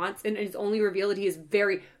that he wants, and it's only revealed that he is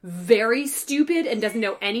very, very stupid and doesn't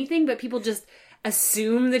know anything, but people just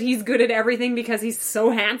assume that he's good at everything because he's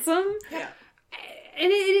so handsome. Yeah.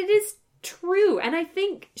 And it is true. And I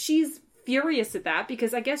think she's furious at that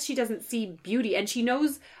because I guess she doesn't see beauty. And she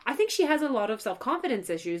knows, I think she has a lot of self-confidence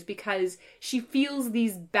issues because she feels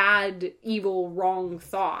these bad, evil, wrong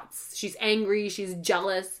thoughts. She's angry. She's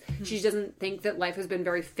jealous. Mm-hmm. She doesn't think that life has been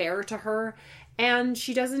very fair to her. And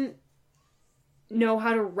she doesn't know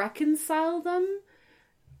how to reconcile them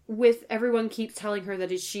with everyone keeps telling her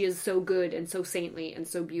that she is so good and so saintly and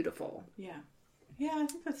so beautiful. Yeah. Yeah, I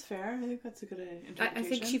think that's fair. I think that's a good interpretation. I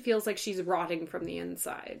think she feels like she's rotting from the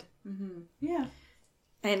inside. Mm-hmm. Yeah.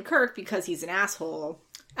 And Kirk, because he's an asshole,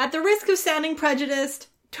 at the risk of sounding prejudiced,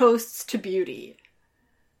 toasts to beauty.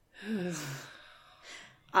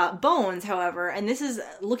 Bones, however, and this is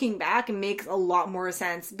looking back and makes a lot more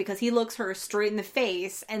sense because he looks her straight in the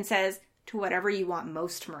face and says, "To whatever you want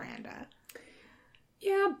most, Miranda."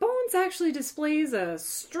 Yeah, Bones actually displays a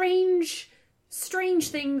strange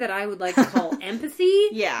thing that I would like to call empathy.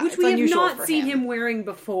 Yeah, which it's we have unusual not for seen him. him wearing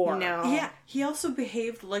before. No. Yeah, he also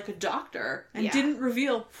behaved like a doctor and Yeah. didn't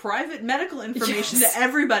reveal private medical information Yes. to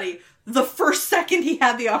everybody the first second he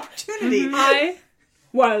had the opportunity. I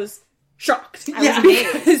was shocked. I was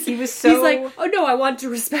amazed. He was so... He's like, oh no, I want to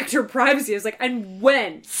respect her privacy. I was like, and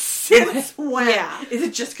when? Since when? Yeah. Is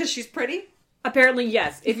it just because she's pretty? Apparently,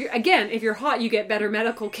 yes. If you're hot, you get better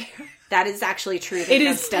medical care. That is actually true. They It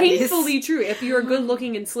have is studies. painfully true. If you're good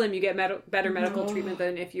looking and slim, you get better medical treatment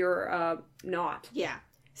than if you're not. Yeah.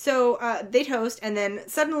 So they toast, and then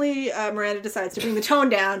suddenly Miranda decides to bring the tone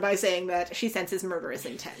down by saying that she senses murderous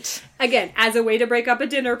intent. Again, as a way to break up a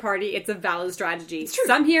dinner party, it's a valid strategy. It's true.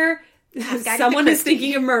 Someone is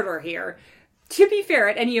thinking of murder here. To be fair,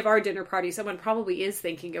 at any of our dinner parties, someone probably is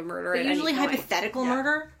thinking of murder. But at usually any point. hypothetical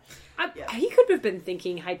murder. He could have been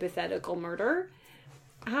thinking hypothetical murder.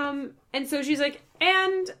 And so she's like,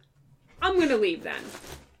 and I'm gonna leave then.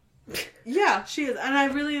 Yeah, she is. And I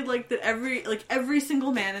really like that every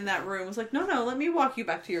single man in that room was like, no, let me walk you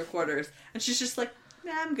back to your quarters. And she's just like,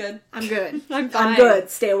 nah, I'm good. I'm good. I'm fine. I'm good.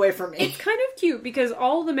 Stay away from me. It's kind of cute because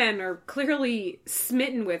all the men are clearly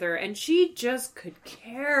smitten with her and she just could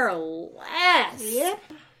care less. Yep.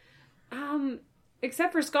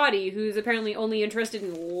 Except for Scotty, who's apparently only interested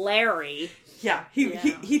in Larry. Yeah,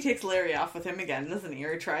 he takes Larry off with him again, doesn't he?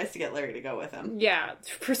 Or he tries to get Larry to go with him. Yeah,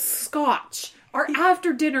 for scotch. Our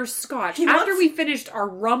after-dinner scotch. He After wants- we finished our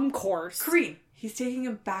rum course. Kareem, he's taking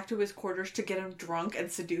him back to his quarters to get him drunk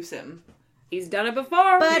and seduce him. He's done it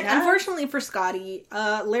before. But Yeah. unfortunately for Scotty,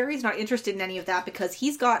 Larry's not interested in any of that because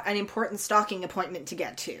he's got an important stalking appointment to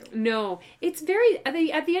get to. No, it's very... At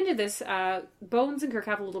the end of this, Bones and Kirk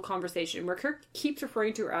have a little conversation where Kirk keeps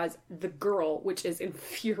referring to her as the girl, which is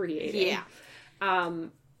infuriating. Yeah.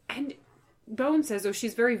 And Bones says, oh,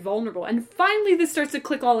 she's very vulnerable. And finally this starts to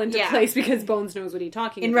click all into Yeah. place because Bones knows what he's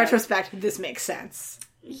talking In about. retrospect, this makes sense.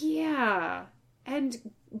 Yeah.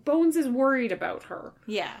 And Bones is worried about her.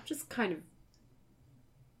 Yeah. Just kind of,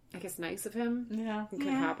 I guess, nice of him. Yeah. It could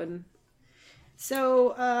happen.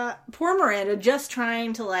 So, poor Miranda just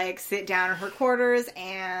trying to, sit down in her quarters,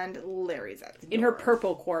 and Larry's at the door. In her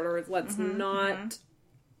purple quarters, let's not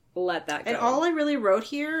let that go. And all I really wrote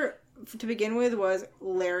here, to begin with, was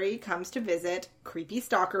Larry comes to visit, creepy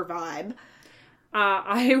stalker vibe.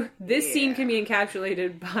 This scene can be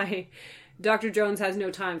encapsulated by Dr. Jones has no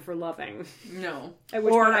time for loving. No. At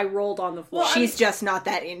which point I rolled on the floor. She's just not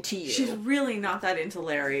that into you. She's really not that into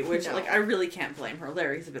Larry, which, No. I really can't blame her.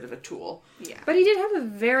 Larry's a bit of a tool. Yeah. But he did have a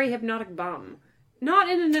very hypnotic bum. Not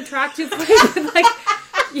in an attractive way, but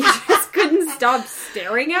you just couldn't stop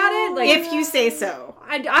staring at it. If you say so.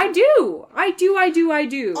 I do.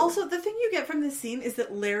 Also, the thing you get from this scene is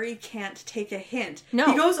that Larry can't take a hint. No.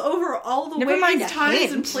 He goes over all the Never ways, mind a times,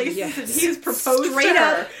 hint. and places Yes. that he has proposed Straight to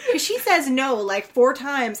up. her. Because she says no, 4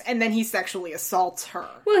 times, and then he sexually assaults her.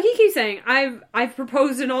 Well, he keeps saying, I've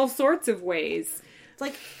proposed in all sorts of ways.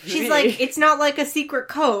 She's like, it's not like a secret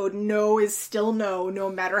code. No is still no, no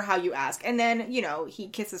matter how you ask. And then, he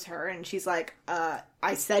kisses her, and she's like,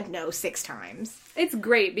 I said no 6 times. It's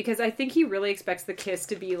great, because I think he really expects the kiss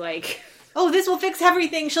to be like... Oh, this will fix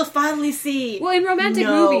everything. She'll finally see. Well, in romantic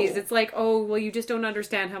No. movies, it's like, oh, well, you just don't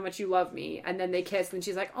understand how much you love me. And then they kiss, and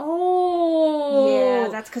she's like, oh. Yeah,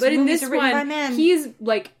 that's 'cause But in movies this are written one, by men. he's,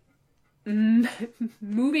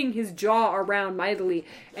 moving his jaw around mightily,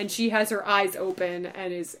 and she has her eyes open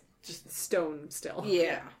and is just stone still.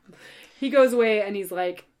 Yeah. He goes away, and he's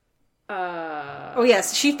like, Oh,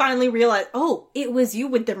 yes. She finally realized, oh, it was you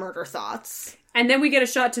with the murder thoughts. And then we get a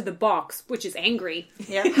shot to the box, which is angry.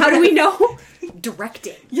 Yeah. How do we know?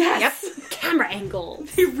 Directing. Yes. Yep. Camera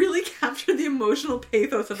angles. They really captured the emotional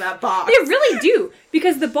pathos of that box. They really do,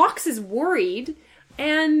 because the box is worried,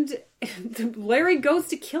 and Larry goes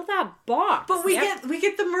to kill that box. But we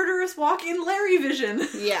get the murderous walk-in Larry vision.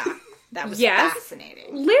 Yeah. That was Yes.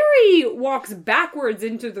 fascinating. Larry walks backwards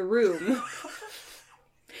into the room.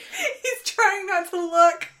 He's trying not to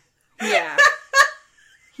look. Yeah.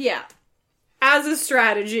 Yeah. As a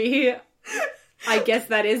strategy, I guess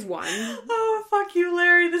that is one. Oh, fuck you,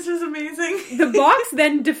 Larry. This is amazing. The box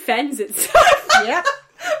then defends itself. Yep.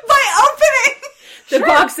 By opening! The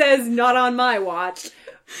box says, not on my watch.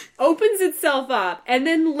 opens itself up, and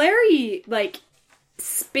then Larry, like,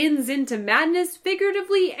 spins into madness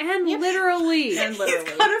figuratively and literally. And He's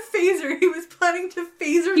literally. got a phaser. He was planning to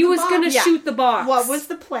phaser He the was box. gonna shoot the box. What was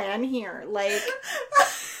the plan here? Like,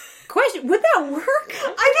 Question, would that work?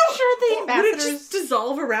 I don't sure the Would it ambassadors- just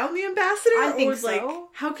dissolve around the ambassador? I think or so. Like,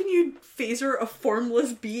 how can you phaser a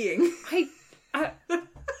formless being?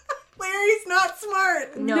 Larry's not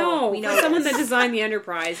smart. No, we know for someone this. that designed the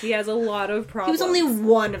Enterprise, he has a lot of He problems. was only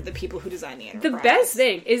one of the people who designed the Enterprise. The best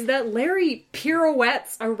thing is that Larry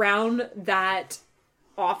pirouettes around that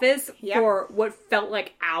office for what felt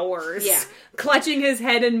like hours. Yeah. Clutching his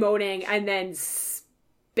head and moaning, and then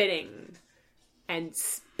spinning. And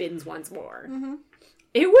spins once more. Mm-hmm.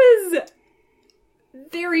 It was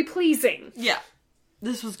very pleasing. Yeah.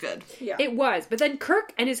 This was good. Yeah. It was. But then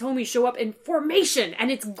Kirk and his homies show up in formation,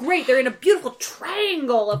 and it's great. They're in a beautiful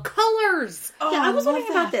triangle of colors. Oh, Yeah, I was love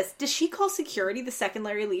wondering about that. this. Does she call security the second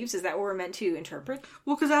Larry leaves? Is that what we're meant to interpret?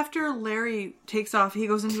 Well, because after Larry takes off, he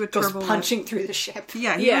goes into a Goes turbo lift. punching through the ship.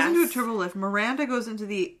 Yeah, he Yes. goes into a turbo lift. Miranda goes into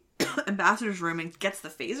the ambassador's room and gets the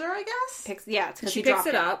phaser, I guess? It's because She he picks dropped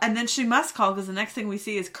it up. And then she must call, because the next thing we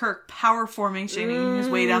see is Kirk power formationing his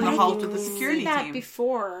way down the hall to the security See that team.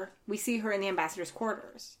 before we see her in the ambassador's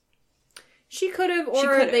quarters. She could have, She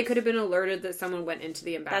or could've. they could have been alerted that someone went into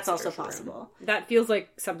the ambassador's That's also room. possible. That feels like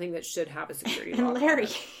something that should have a security And lock Larry, on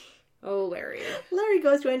it. Oh, Larry. Larry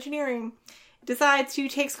goes to engineering, decides to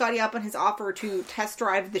take Scotty up on his offer to test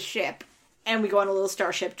drive the ship, and we go on a little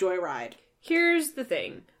starship joyride. Here's the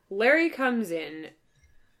thing. Larry comes in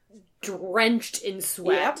drenched in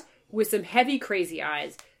sweat Yep. with some heavy crazy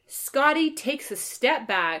eyes. Scotty takes a step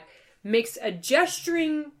back, makes a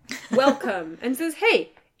gesturing welcome, and says,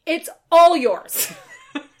 "Hey, it's all yours."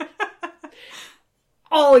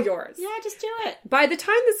 All yours. Yeah, just do it. By the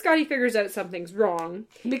time that Scotty figures out something's wrong,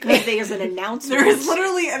 Because there's an announcement. There is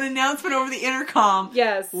literally an announcement over the intercom.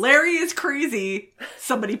 yes, Larry is crazy.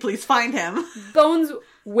 Somebody please find him. Bones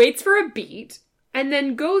waits for a beat and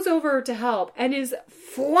then goes over to help and is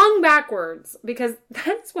flung backwards because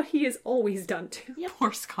that's what he has always done too.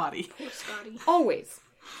 Poor Scotty. Poor Scotty. Always.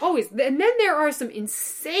 Always. And then there are some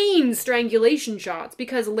insane strangulation shots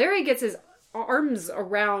because Larry gets his arms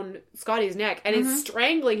around Scotty's neck and is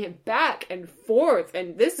strangling him back and forth,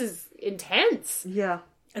 and this is intense Yeah.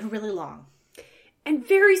 And really long. and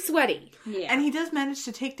very sweaty. Yeah. And he does manage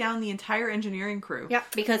to take down the entire engineering crew. Yeah,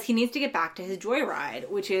 because he needs to get back to his joyride,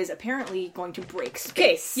 which is apparently going to break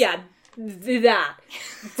Okay, space. yeah, that.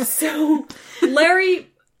 So Larry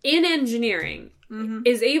in engineering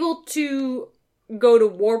is able to go to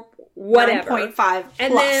warp whatever 9.5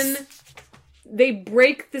 and plus. then they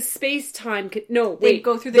break the space-time They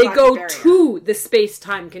go through the they galactic go barrier. to the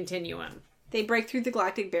space-time continuum. They break through the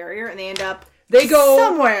galactic barrier and they end up They go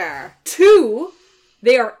somewhere.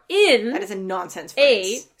 they are in That is a nonsense a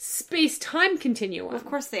phrase. space-time continuum. Of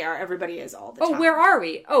course they are. Everybody is all the Oh, time. where are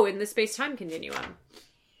we? Oh, in the space-time continuum.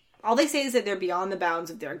 All they say is that they're beyond the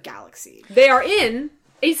bounds of their galaxy. They are in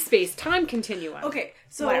a space-time continuum. Okay,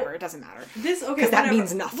 so Whatever, it doesn't matter. This okay, 'Cause that whatever,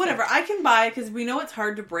 means nothing. Whatever, I can buy because we know it's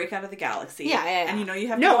hard to break out of the galaxy. Yeah. And you know you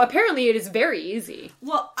have No, to. apparently it is very easy.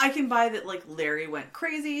 Well, I can buy that. Like Larry went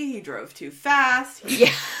crazy. He drove too fast.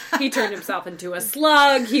 Yeah. He turned himself into a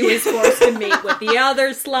slug. He was forced to mate with the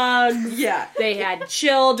other slugs. Yeah. They had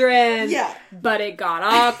children. Yeah. But it got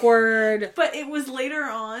awkward. But it was later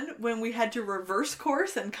on when we had to reverse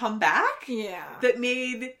course and come back Yeah. that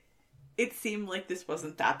made it seem like this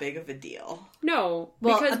wasn't that big of a deal. No,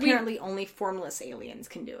 Well, because apparently only formless aliens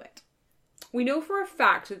can do it. we know for a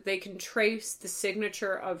fact that they can trace the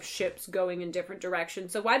signature of ships going in different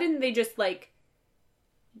directions. So why didn't they just, like,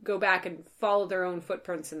 go back and follow their own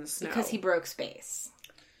footprints in the snow? Because he broke space.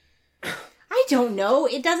 I don't know.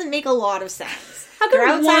 It doesn't make a lot of sense. How They're could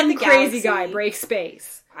outside one the crazy galaxy. guy break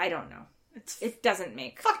space? I don't know. It doesn't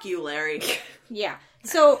make... Fuck you, Larry. Yeah.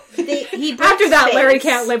 So, he broke After that, space. Larry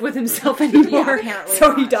can't live with himself anymore. apparently so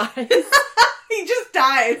not. he dies. He just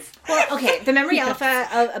dies. Well, okay, the memory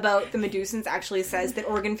alpha about the Medusans actually says that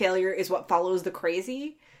organ failure is what follows the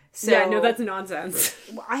crazy. So, Yeah, no, that's nonsense.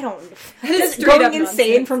 I don't... is Does straight going up insane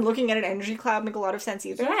nonsense. from looking at an energy cloud make a lot of sense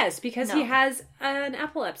either? Yes, because No. he has an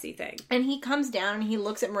epilepsy thing. And he comes down and he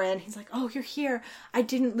looks at Miranda. He's like, "Oh, you're here. I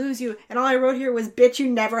didn't lose you. And all I wrote here was, bitch, you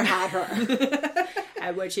never had her."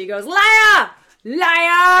 At which he goes, "Liar!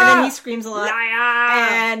 Liar!" And then he screams a lot "Liar!"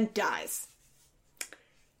 and dies.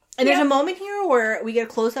 And there's a moment here where we get a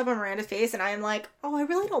close-up on Miranda's face, and I am like, "Oh, I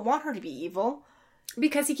really don't want her to be evil.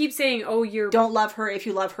 Because he keeps saying, "Oh, you're..." Don't love her. If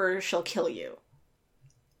you love her, she'll kill you."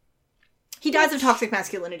 He dies of toxic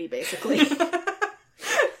masculinity, basically.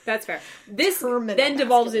 That's fair. This Terminal then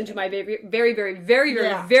devolves into my very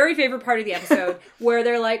favorite part of the episode where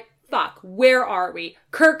they're like, fuck, where are we?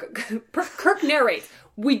 Kirk narrates,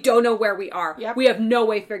 we don't know where we are. Yep. We have no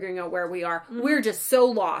way figuring out where we are. Mm-hmm. We're just so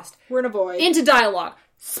lost. We're in a void. Into dialogue.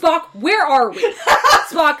 Spock, where are we?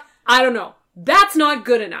 Spock, I don't know. That's not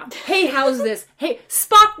good enough. Hey, how's this? Hey,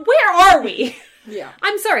 Spock, where are we? Yeah.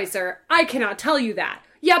 I'm sorry, sir. I cannot tell you that.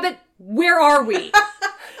 Yeah, but where are we?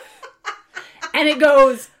 And it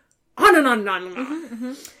goes on and on and on and on. Mm-hmm,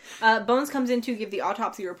 mm-hmm. Bones comes in to give the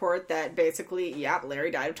autopsy report that basically,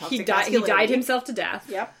 Larry died of toxic masculinity. He died himself to death.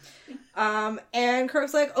 Yep. And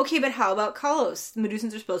Kirk's like, okay, but how about Kalos? The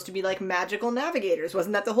Medusans are supposed to be like magical navigators.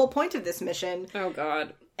 Wasn't that the whole point of this mission? Oh,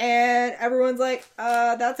 God. And everyone's like,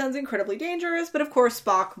 that sounds incredibly dangerous, but of course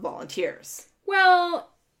Spock volunteers. Well,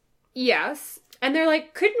 yes. And they're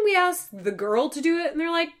like, couldn't we ask the girl to do it? And they're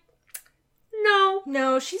like, no.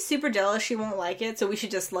 No, she's super jealous. She won't like it, so we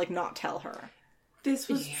should just, like, not tell her. This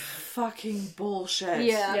was fucking bullshit.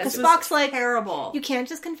 Yeah, because yes, Spock's like, terrible. You can't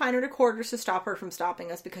just confine her to quarters to stop her from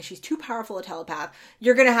stopping us because she's too powerful a telepath.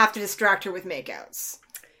 You're gonna have to distract her with makeouts.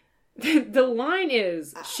 The line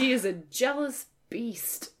is, she is a jealous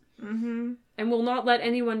beast. Mm-hmm. And will not let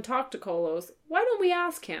anyone talk to Kolos. Why don't we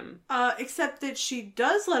ask him? Except that she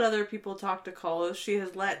does let other people talk to Kolos. She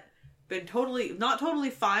has not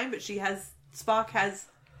totally fine, but Spock has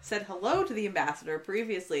said hello to the ambassador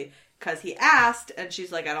previously because he asked, and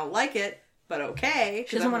she's like, I don't like it, but okay.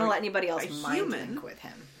 She doesn't want to let anybody else mind human with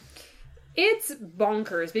him. It's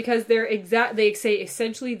bonkers because they say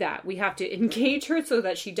essentially that we have to engage her so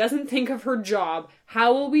that she doesn't think of her job.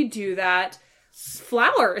 How will we do that?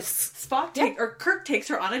 Flowers. Kirk takes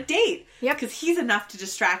her on a date. Yep. Because he's enough to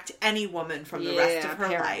distract any woman from the rest of her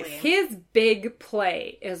life. His big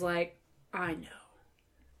play is like, I know.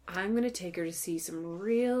 I'm going to take her to see some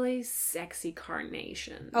really sexy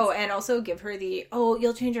carnations. Oh, and also give her the,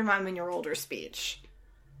 you'll change your mind when you're older speech.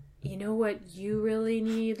 You know what you really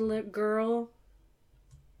need, girl?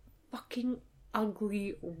 Fucking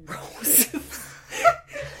ugly roses.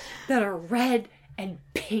 That are red and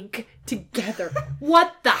pink together.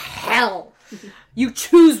 What the hell? You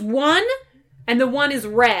choose one, and the one is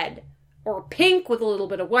red. Or pink with a little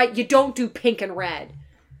bit of white. You don't do pink and red.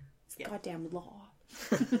 It's goddamn law.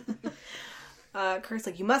 Kirk's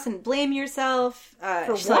like, you mustn't blame yourself.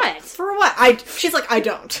 For what? Like, for what? She's like, I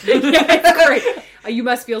don't. Yeah, it's great. You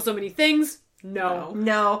must feel so many things.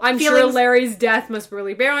 No. I'm sure Larry's death must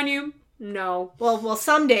really bear on you. No. Well,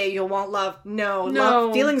 someday you'll want love.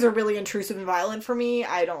 No. Feelings are really intrusive and violent for me.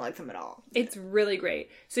 I don't like them at all. It's really great.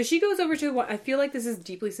 So she goes over to I feel like this is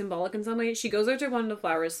deeply symbolic in some way. She goes over to one of the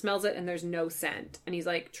flowers, smells it, and there's no scent. And he's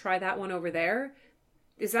like, try that one over there.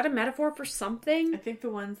 Is that a metaphor for something? I think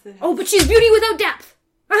the ones that Oh, but she's beauty without depth!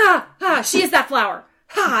 She is that flower!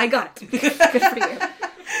 I got it! Good for you.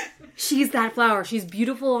 She's that flower. She's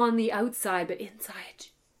beautiful on the outside, but inside,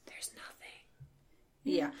 there's nothing.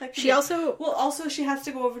 Yeah. She has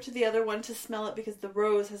to go over to the other one to smell it because the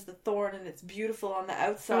rose has the thorn and it's beautiful on the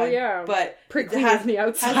outside. Oh, yeah. But prickly on the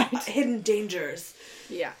outside. Has hidden dangers.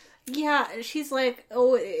 Yeah. Yeah, she's like,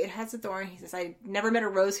 it has a thorn. He says, I never met a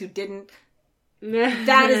rose who didn't.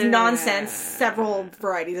 That is nonsense. Several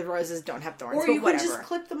varieties of roses don't have thorns. Or you can just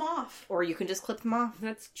clip them off.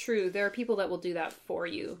 That's true. There are people that will do that for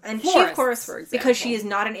you. And she, of course, because she is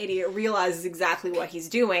not an idiot, realizes exactly what he's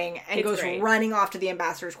doing and goes running off to the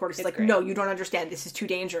ambassador's quarters. She's like, no, you don't understand. This is too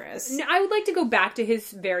dangerous. I would like to go back to his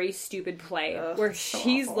very stupid play where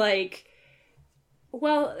she's like,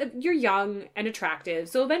 well, you're young and attractive,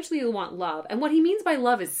 so eventually you'll want love. And what he means by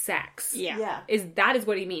love is sex. Yeah. That is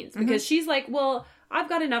what he means. Because she's like, well, I've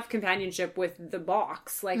got enough companionship with the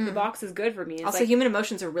box. Like, the box is good for me. It's also, human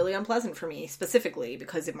emotions are really unpleasant for me, specifically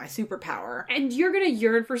because of my superpower. And you're going to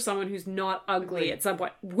yearn for someone who's not ugly at some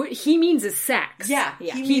point. What he means is sex. Yeah.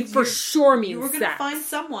 He for sure means sex. You were going to find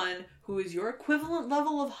someone who is your equivalent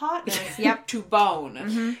level of hotness to bone.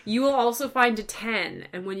 Mm-hmm. You will also find a 10.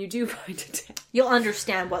 And when you do find a 10... you'll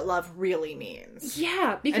understand what love really means.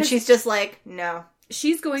 Yeah, because... and she's just like, no.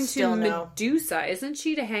 She's going to Medusa, isn't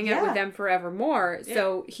she, to hang out with them forevermore. Yeah.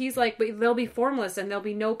 So he's like, but they'll be formless and there'll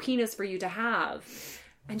be no penis for you to have.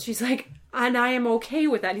 And she's like, and I am okay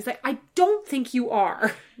with that. And he's like, I don't think you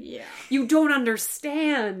are. Yeah. You don't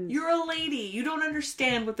understand. You're a lady. You don't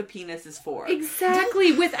understand what the penis is for.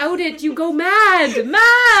 Exactly. Without it, you go mad.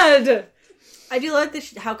 Mad! I do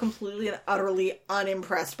like how completely and utterly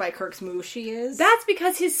unimpressed by Kirk's move she is. That's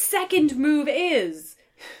because his second move is...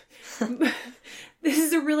 This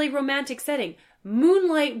is a really romantic setting.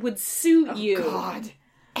 Moonlight would suit you. God.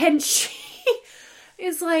 And she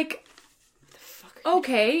is like... The fuck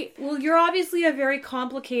Okay, well, you're obviously a very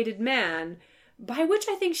complicated man, by which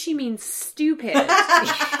I think she means stupid.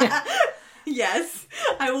 Yes,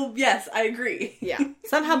 I will. Yes, I agree. Yeah.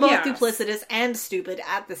 Somehow both Yes. duplicitous and stupid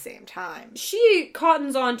at the same time. She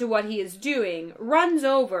cottons on to what he is doing, runs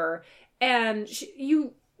over, and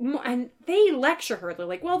and they lecture her. They're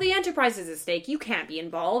like, well, the Enterprise is at stake. You can't be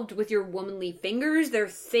involved with your womanly fingers, their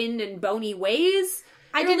thin and bony ways.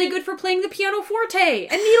 You're only good for playing the pianoforte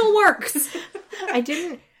and needleworks. I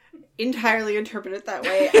didn't entirely interpret it that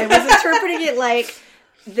way. I was interpreting it like,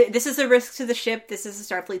 this is a risk to the ship, this is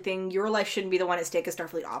a Starfleet thing, your life shouldn't be the one at stake, a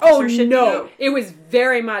Starfleet officer should no. be. It was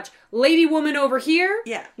very much, lady woman over here.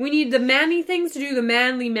 Yeah. We need the manly things to do the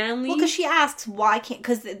manly. Well, because she asks, why can't...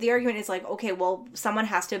 Because the argument is like, okay, well, someone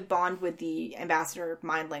has to bond with the ambassador,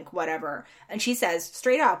 mind link, whatever. And she says,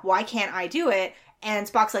 straight up, why can't I do it? And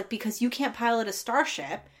Spock's like, because you can't pilot a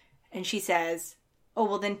starship. And she says, oh,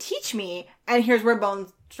 well, then teach me. And here's where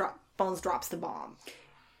Bones drops the bomb.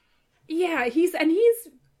 Yeah, he's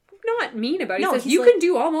not mean about it. No, he says, he's you like- can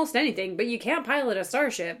do almost anything, but you can't pilot a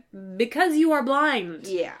starship because you are blind.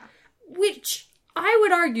 Yeah. Which, I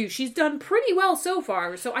would argue, she's done pretty well so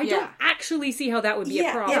far, so I don't actually see how that would be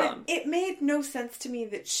a problem. It made no sense to me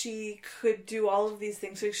that she could do all of these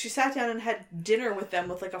things. So she sat down and had dinner with them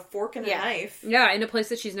with like a fork and a knife. Yeah, in a place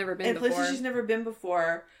that she's never been before. In places she's never been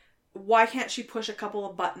before. Why can't she push a couple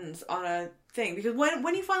of buttons on a thing? Because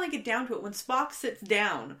when you finally get down to it, when Spock sits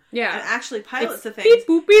down and actually pilots the things, beep,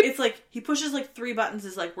 boop, beep. it's like he pushes like 3 buttons,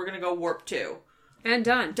 is like, we're gonna go warp 2. And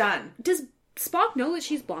done. Done. Does Spock know that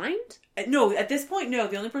she's blind? No, at this point, no.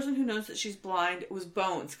 The only person who knows that she's blind was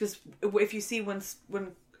Bones. Because if you see when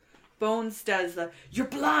Bones does the, you're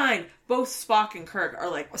blind, both Spock and Kirk are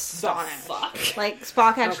like, astonished. fuck? Like,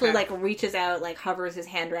 Spock actually, like, reaches out, like, hovers his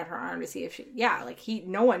hand around her arm to see if she... Yeah, like,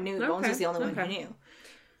 no one knew. Bones was the only one who knew.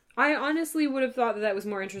 I honestly would have thought that was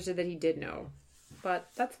more interested that he did know. But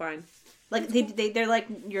that's fine. Like, they're like,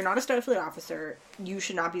 you're not a Starfleet officer. You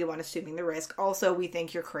should not be the one assuming the risk. Also, we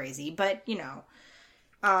think you're crazy. But, you know...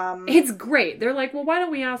 It's great. They're like, well, why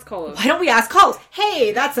don't we ask Carlos? Why don't we ask Carlos?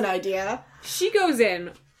 Hey, that's an idea. She goes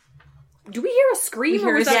in. Do we hear a scream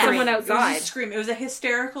or was that someone It outside? was a scream. It was a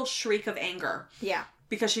hysterical shriek of anger. Yeah.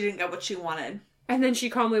 Because she didn't get what she wanted. And then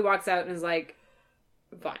she calmly walks out and is like,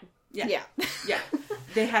 fine. Yeah. Yeah. Yeah.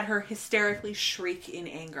 They had her hysterically shriek in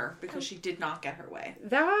anger because she did not get her way.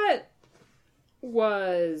 That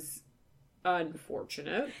was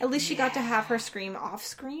unfortunate. At least she got to have her scream off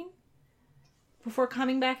screen before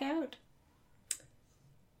coming back out.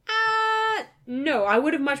 No, I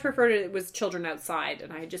would have much preferred it was children outside,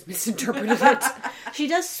 and I just misinterpreted it. She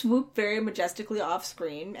does swoop very majestically off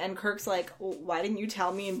screen, and Kirk's like, well, why didn't you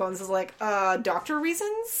tell me? And Bones is like, doctor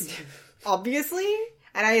reasons? Obviously.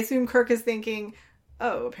 And I assume Kirk is thinking,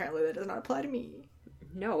 oh, apparently that does not apply to me.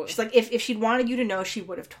 No. She's like, if she'd wanted you to know, she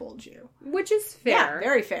would have told you. Which is fair. Yeah,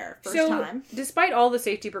 very fair. First time. Despite all the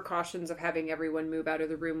safety precautions of having everyone move out of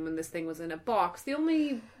the room when this thing was in a box, the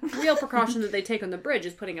only real precaution that they take on the bridge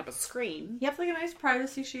is putting up a screen. Yep, like a nice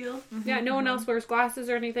privacy shield. Mm-hmm. Yeah, no one else wears glasses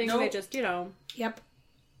or anything. Nope. They just, Yep.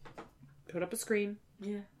 put up a screen.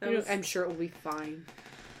 Yeah. I'm sure it will be fine.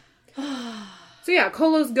 So yeah,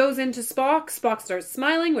 Kolos goes into Spock. Spock starts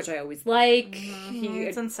smiling, which I always like.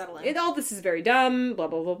 It's unsettling. All this is very dumb. Blah,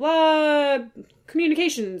 blah, blah, blah.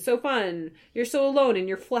 Communication, so fun. You're so alone in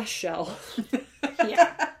your flesh shell.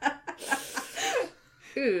 Yeah.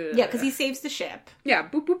 Ugh. Yeah, because he saves the ship. Yeah,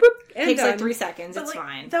 boop, boop, boop. And Takes done. like 3 seconds. But, It's like,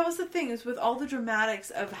 fine. That was the thing, is with all the dramatics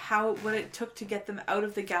of what it took to get them out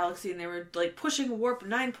of the galaxy, and they were like pushing warp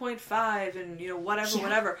 9.5 and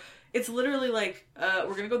whatever. It's literally like,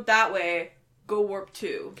 we're gonna go that way, go warp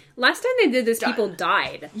 2. Last time they did this, Done. people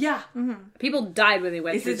died. Yeah. People died when they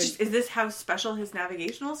went through Is this how special his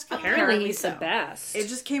navigational skill? Apparently he's the so. best. It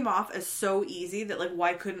just came off as so easy that, like,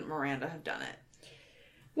 why couldn't Miranda have done it?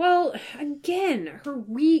 Well, again, her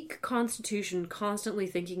weak constitution constantly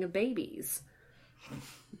thinking of babies.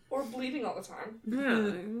 Or bleeding all the time.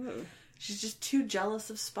 Yeah. She's just too jealous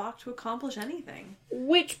of Spock to accomplish anything.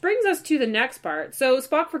 Which brings us to the next part. So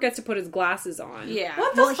Spock forgets to put his glasses on. Yeah.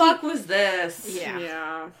 What the fuck was this? Yeah.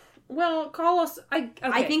 Yeah. Well, Carlos, I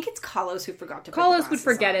think it's Carlos who forgot to put Carlos the would glasses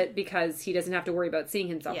forget on. it because he doesn't have to worry about seeing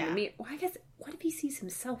himself in Yeah. the mirror. Well, I guess, what if he sees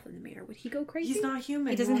himself in the mirror? Would he go crazy? He's not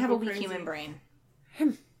human. He doesn't won't have a go weak crazy. human brain.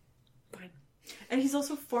 Fine. And he's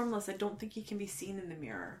also formless. I don't think he can be seen in the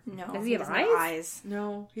mirror. No. Does he have doesn't eyes?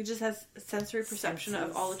 No, he just has sensory perception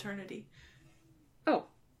of all eternity. Oh.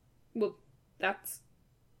 Well, that's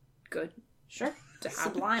good. Sure. To have.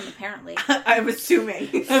 Sublime, apparently. I'm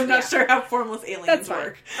assuming. I'm not sure how formless aliens That's fine.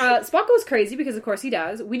 work. Spock goes crazy because, of course, he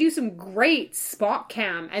does. We do some great Spock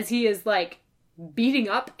cam as he is, like, beating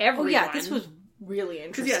up everyone. Oh yeah, this was really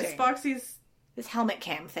interesting. Yeah, Spock sees... This helmet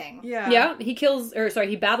cam thing. Yeah. Yeah,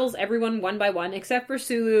 he battles everyone one by one, except for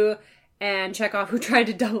Sulu and Chekhov, who tried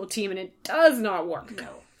to double team, and it does not work. No.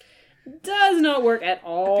 Does not work at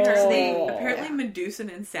all. Apparently Medusan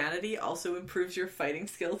insanity also improves your fighting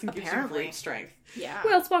skills and gives you great strength. Yeah.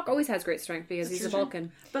 Well, Spock always has great strength because he's a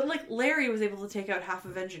Vulcan. But, like, Larry was able to take out half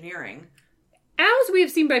of engineering. As we have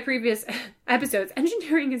seen by previous episodes,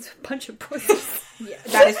 engineering is a bunch of pussies. Yeah,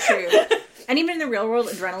 that is true. And even in the real world,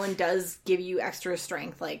 adrenaline does give you extra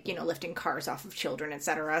strength, like, you know, lifting cars off of children,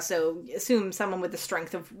 etc. So assume someone with the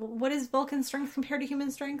strength of... What is Vulcan strength compared to human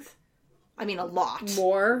strength? I mean, a lot.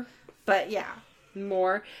 More. But, yeah.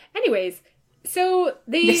 More. Anyways, so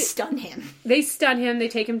They stun him. They stun him. They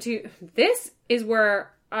take him to... This is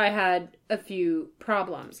where I had a few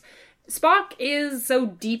problems. Spock is so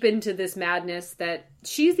deep into this madness that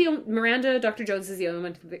Miranda, Dr. Jones, is the only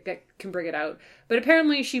one that can bring it out. But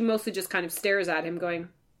apparently she mostly just kind of stares at him going,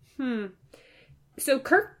 So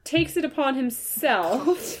Kirk takes it upon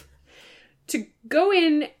himself to go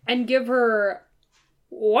in and give her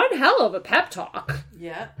one hell of a pep talk.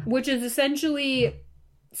 Yeah. Which is essentially,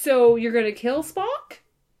 so you're going to kill Spock?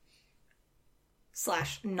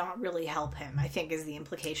 / not really help him, I think is the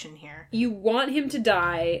implication here. You want him to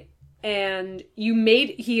die, and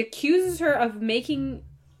he accuses her of making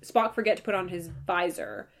Spock forget to put on his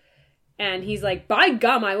visor. And he's like, by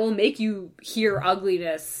gum, I will make you hear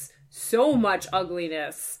ugliness. So much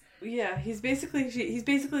ugliness. Yeah, he's basically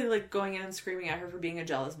like going in and screaming at her for being a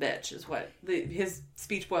jealous bitch is what his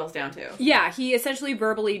speech boils down to. Yeah, he essentially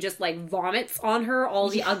verbally just like vomits on her all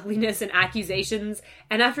the ugliness and accusations.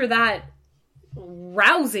 And after that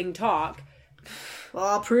rousing talk, Well,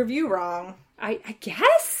 I'll prove you wrong. I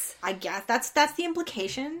guess? I guess. That's the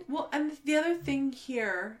implication. Well, and the other thing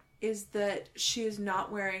here is that she is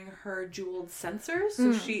not wearing her jeweled sensors,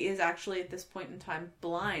 so she is actually at this point in time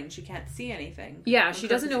blind. She can't see anything. Yeah, she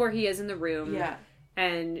doesn't know where he is in the room. Yeah.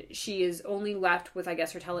 And she is only left with, I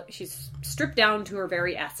guess, she's stripped down to her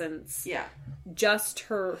very essence. Yeah. Just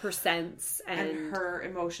her sense and her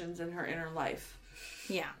emotions and her inner life.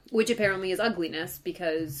 Yeah. Which apparently is ugliness,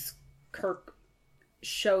 because Kirk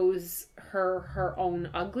shows her own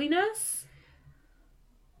ugliness.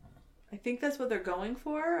 I think that's what they're going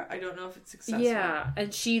for. I don't know if it's successful. Yeah,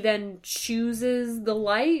 and she then chooses the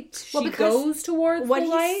light. Well, she goes towards what the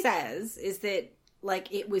light. What he says is that,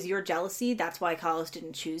 like, it was your jealousy, that's why Carlos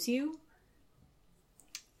didn't choose you.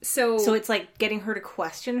 So it's like getting her to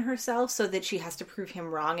question herself so that she has to prove him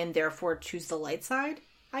wrong and therefore choose the light side,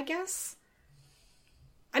 I guess.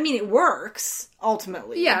 I mean, it works,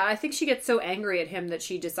 ultimately. Yeah, I think she gets so angry at him that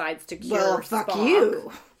she decides to cure fuck Spock.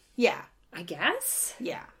 you. Yeah. I guess?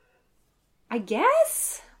 Yeah. I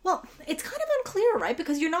guess? Well, it's kind of unclear, right?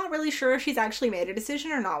 Because you're not really sure if she's actually made a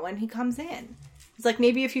decision or not when he comes in. It's like,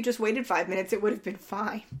 maybe if you just waited 5 minutes, it would have been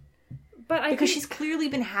fine. But because she's clearly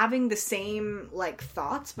been having the same, like,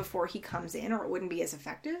 thoughts before he comes in, or it wouldn't be as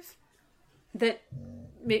effective. That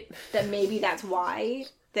maybe that's why.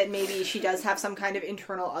 That maybe she does have some kind of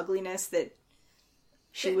internal ugliness that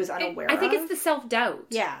she was unaware of. I think it's the self-doubt.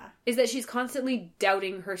 Yeah. Is that she's constantly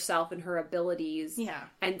doubting herself and her abilities. Yeah.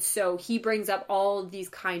 And so he brings up all these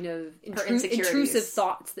kind of insecurities. intrusive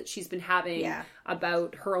thoughts that she's been having Yeah.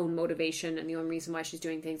 about her own motivation and the only reason why she's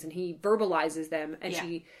doing things. And he verbalizes them, and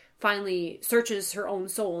she finally searches her own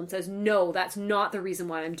soul and says, no, that's not the reason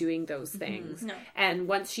why I'm doing those things. No. And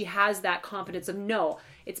once she has that confidence of, no,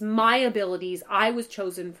 it's my abilities, I was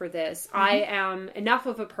chosen for this, I am enough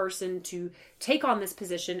of a person to take on this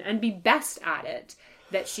position and be best at it,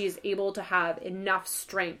 that she is able to have enough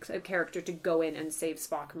strength of character to go in and save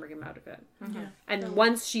Spock and bring him out of it. Mm-hmm. And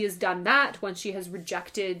once she has done that, once she has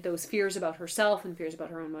rejected those fears about herself and fears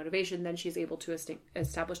about her own motivation, then she's able to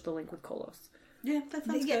establish the link with Kolos. Yeah, that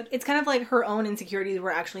sounds good. It's kind of like her own insecurities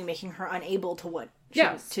were actually making her unable to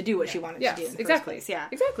to do what she wanted to do in the first place. Yeah,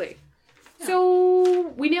 exactly. Yeah. So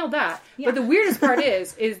we nailed that. Yeah. But the weirdest part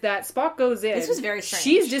is that Spock goes in. This was very strange.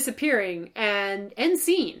 She's disappearing and end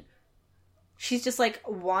scene. She's just like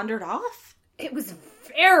wandered off. It was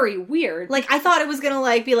very weird. Like, I thought it was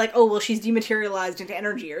gonna be like, oh well, she's dematerialized into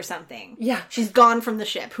energy or something. Yeah, she's gone from the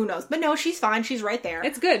ship. Who knows? But no, she's fine. She's right there.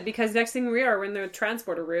 It's good because next thing we're in the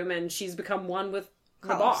transporter room and she's become one with the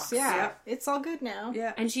box. Yeah, it's all good now.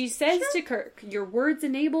 Yeah, and she says to Kirk, "Your words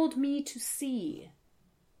enabled me to see."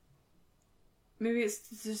 Maybe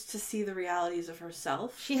it's just to see the realities of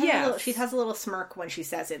herself. She has a little smirk when she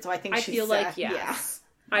says it, so I think I feel like yes.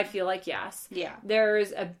 Yeah. I feel like yes. Yeah.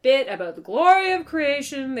 There's a bit about the glory of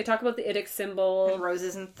creation. They talk about the Idic symbol.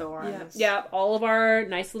 Roses and thorns. Yeah, all of our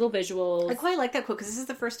nice little visuals. I quite like that quote because this is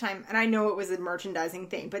the first time, and I know it was a merchandising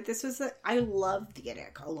thing, but I love the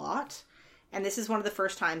Idic a lot. And this is one of the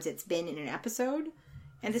first times it's been in an episode.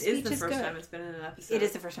 And this speech is the first good. time it's been in an episode. It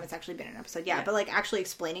is the first time it's actually been in an episode, yeah. But, like, actually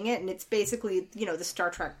explaining it, and it's basically, the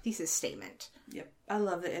Star Trek thesis statement. Yep. I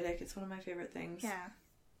love the Idic. It's one of my favorite things. Yeah.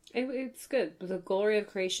 It's good. The glory of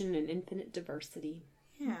creation and infinite diversity.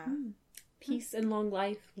 Yeah. Peace and long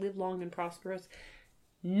life. Live long and prosperous.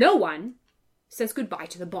 No one says goodbye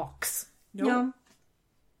to the box. Nope. No.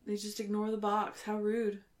 They just ignore the box. How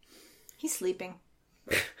rude. He's sleeping.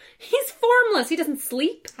 He's formless. He doesn't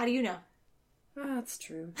sleep. How do you know? Ah, that's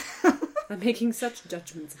true. I'm making such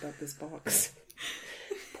judgments about this box.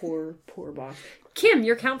 Poor box. Kim,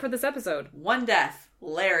 your count for this episode. 1 death.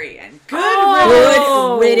 Larry and good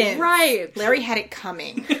Good riddance. Right. Larry had it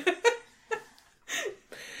coming.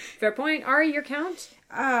 Fair point. Ari, your count?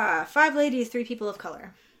 5 ladies, 3 people of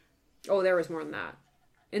color. Oh, there was more than that.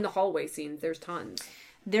 In the hallway scenes, there's tons.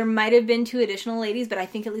 There might have been 2 additional ladies, but I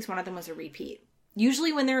think at least one of them was a repeat.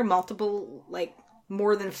 Usually when there are multiple, like,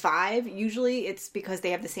 more than 5, usually it's because they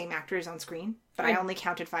have the same actors on screen. But I only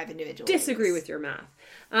counted 5 individual Disagree ladies. with your math.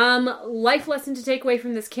 Life lesson to take away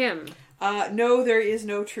from this, Kim. No, there is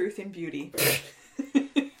no truth in beauty.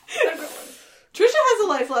 Trisha has a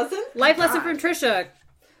life lesson. Life lesson from Trisha.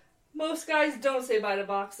 Most guys don't say bye to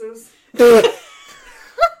boxes. Oh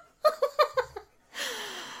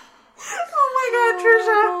my god,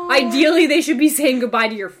 Trisha. Ideally, they should be saying goodbye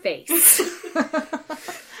to your face.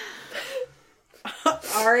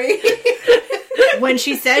 Ari. When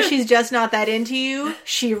she says she's just not that into you,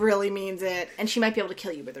 she really means it. And she might be able to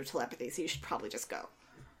kill you with her telepathy, so you should probably just go.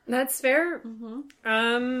 That's fair.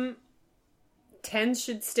 Mm-hmm. 10s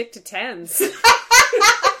should stick to 10s.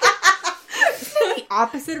 The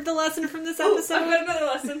opposite of the lesson from this episode? I've got another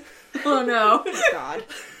lesson. Oh no. Oh, God.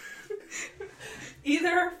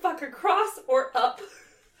 Either fuck across or up.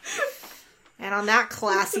 And on that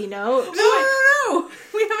classy note... No.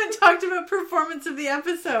 We haven't talked about performance of the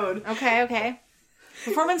episode. Okay.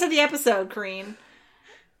 Performance of the episode, Corrine.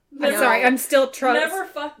 I'm sorry, I'm still trying. Never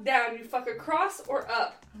fuck down. You fuck across or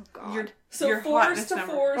up. Oh, God. So Your 4s hotness to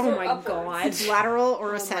number. 4s Oh or my upwards. God. It's lateral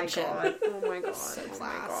or ascension. Oh my god. So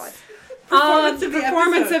class. Performance of the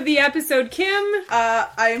Performance episode. of the episode, Kim.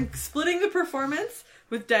 I'm splitting the performance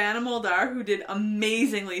with Diana Muldaur, who did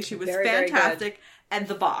amazingly. She was Very, very fantastic. And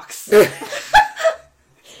the box.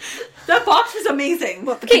 That box was amazing.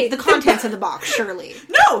 Well, the contents of the box, surely.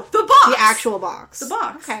 No, the box. The actual box. The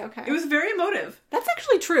box. Okay. It was very emotive. That's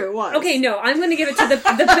actually true, it was. Okay, no, I'm going to give it to the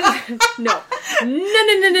no.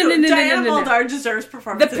 Diana No. Muldaur deserves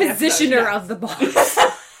performance. The of the episode, positioner yeah. of the box.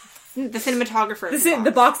 The cinematographer. of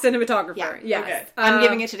The box cinematographer. Yeah. Yes. Okay. I'm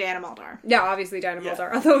giving it to Diana Muldaur. Yeah, obviously Diana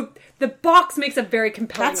Muldaur. Although the box makes a very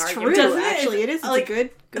compelling That's argument. true. Doesn't it? Actually, it is. It's Like, a good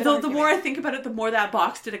The argument. more I think about it, the more that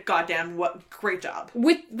box did a goddamn great job.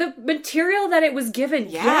 With the material that it was given,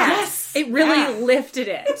 Yes. it really Yeah. lifted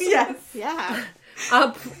it. Yes. Yeah.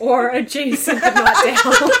 Up or adjacent, but not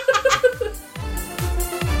down.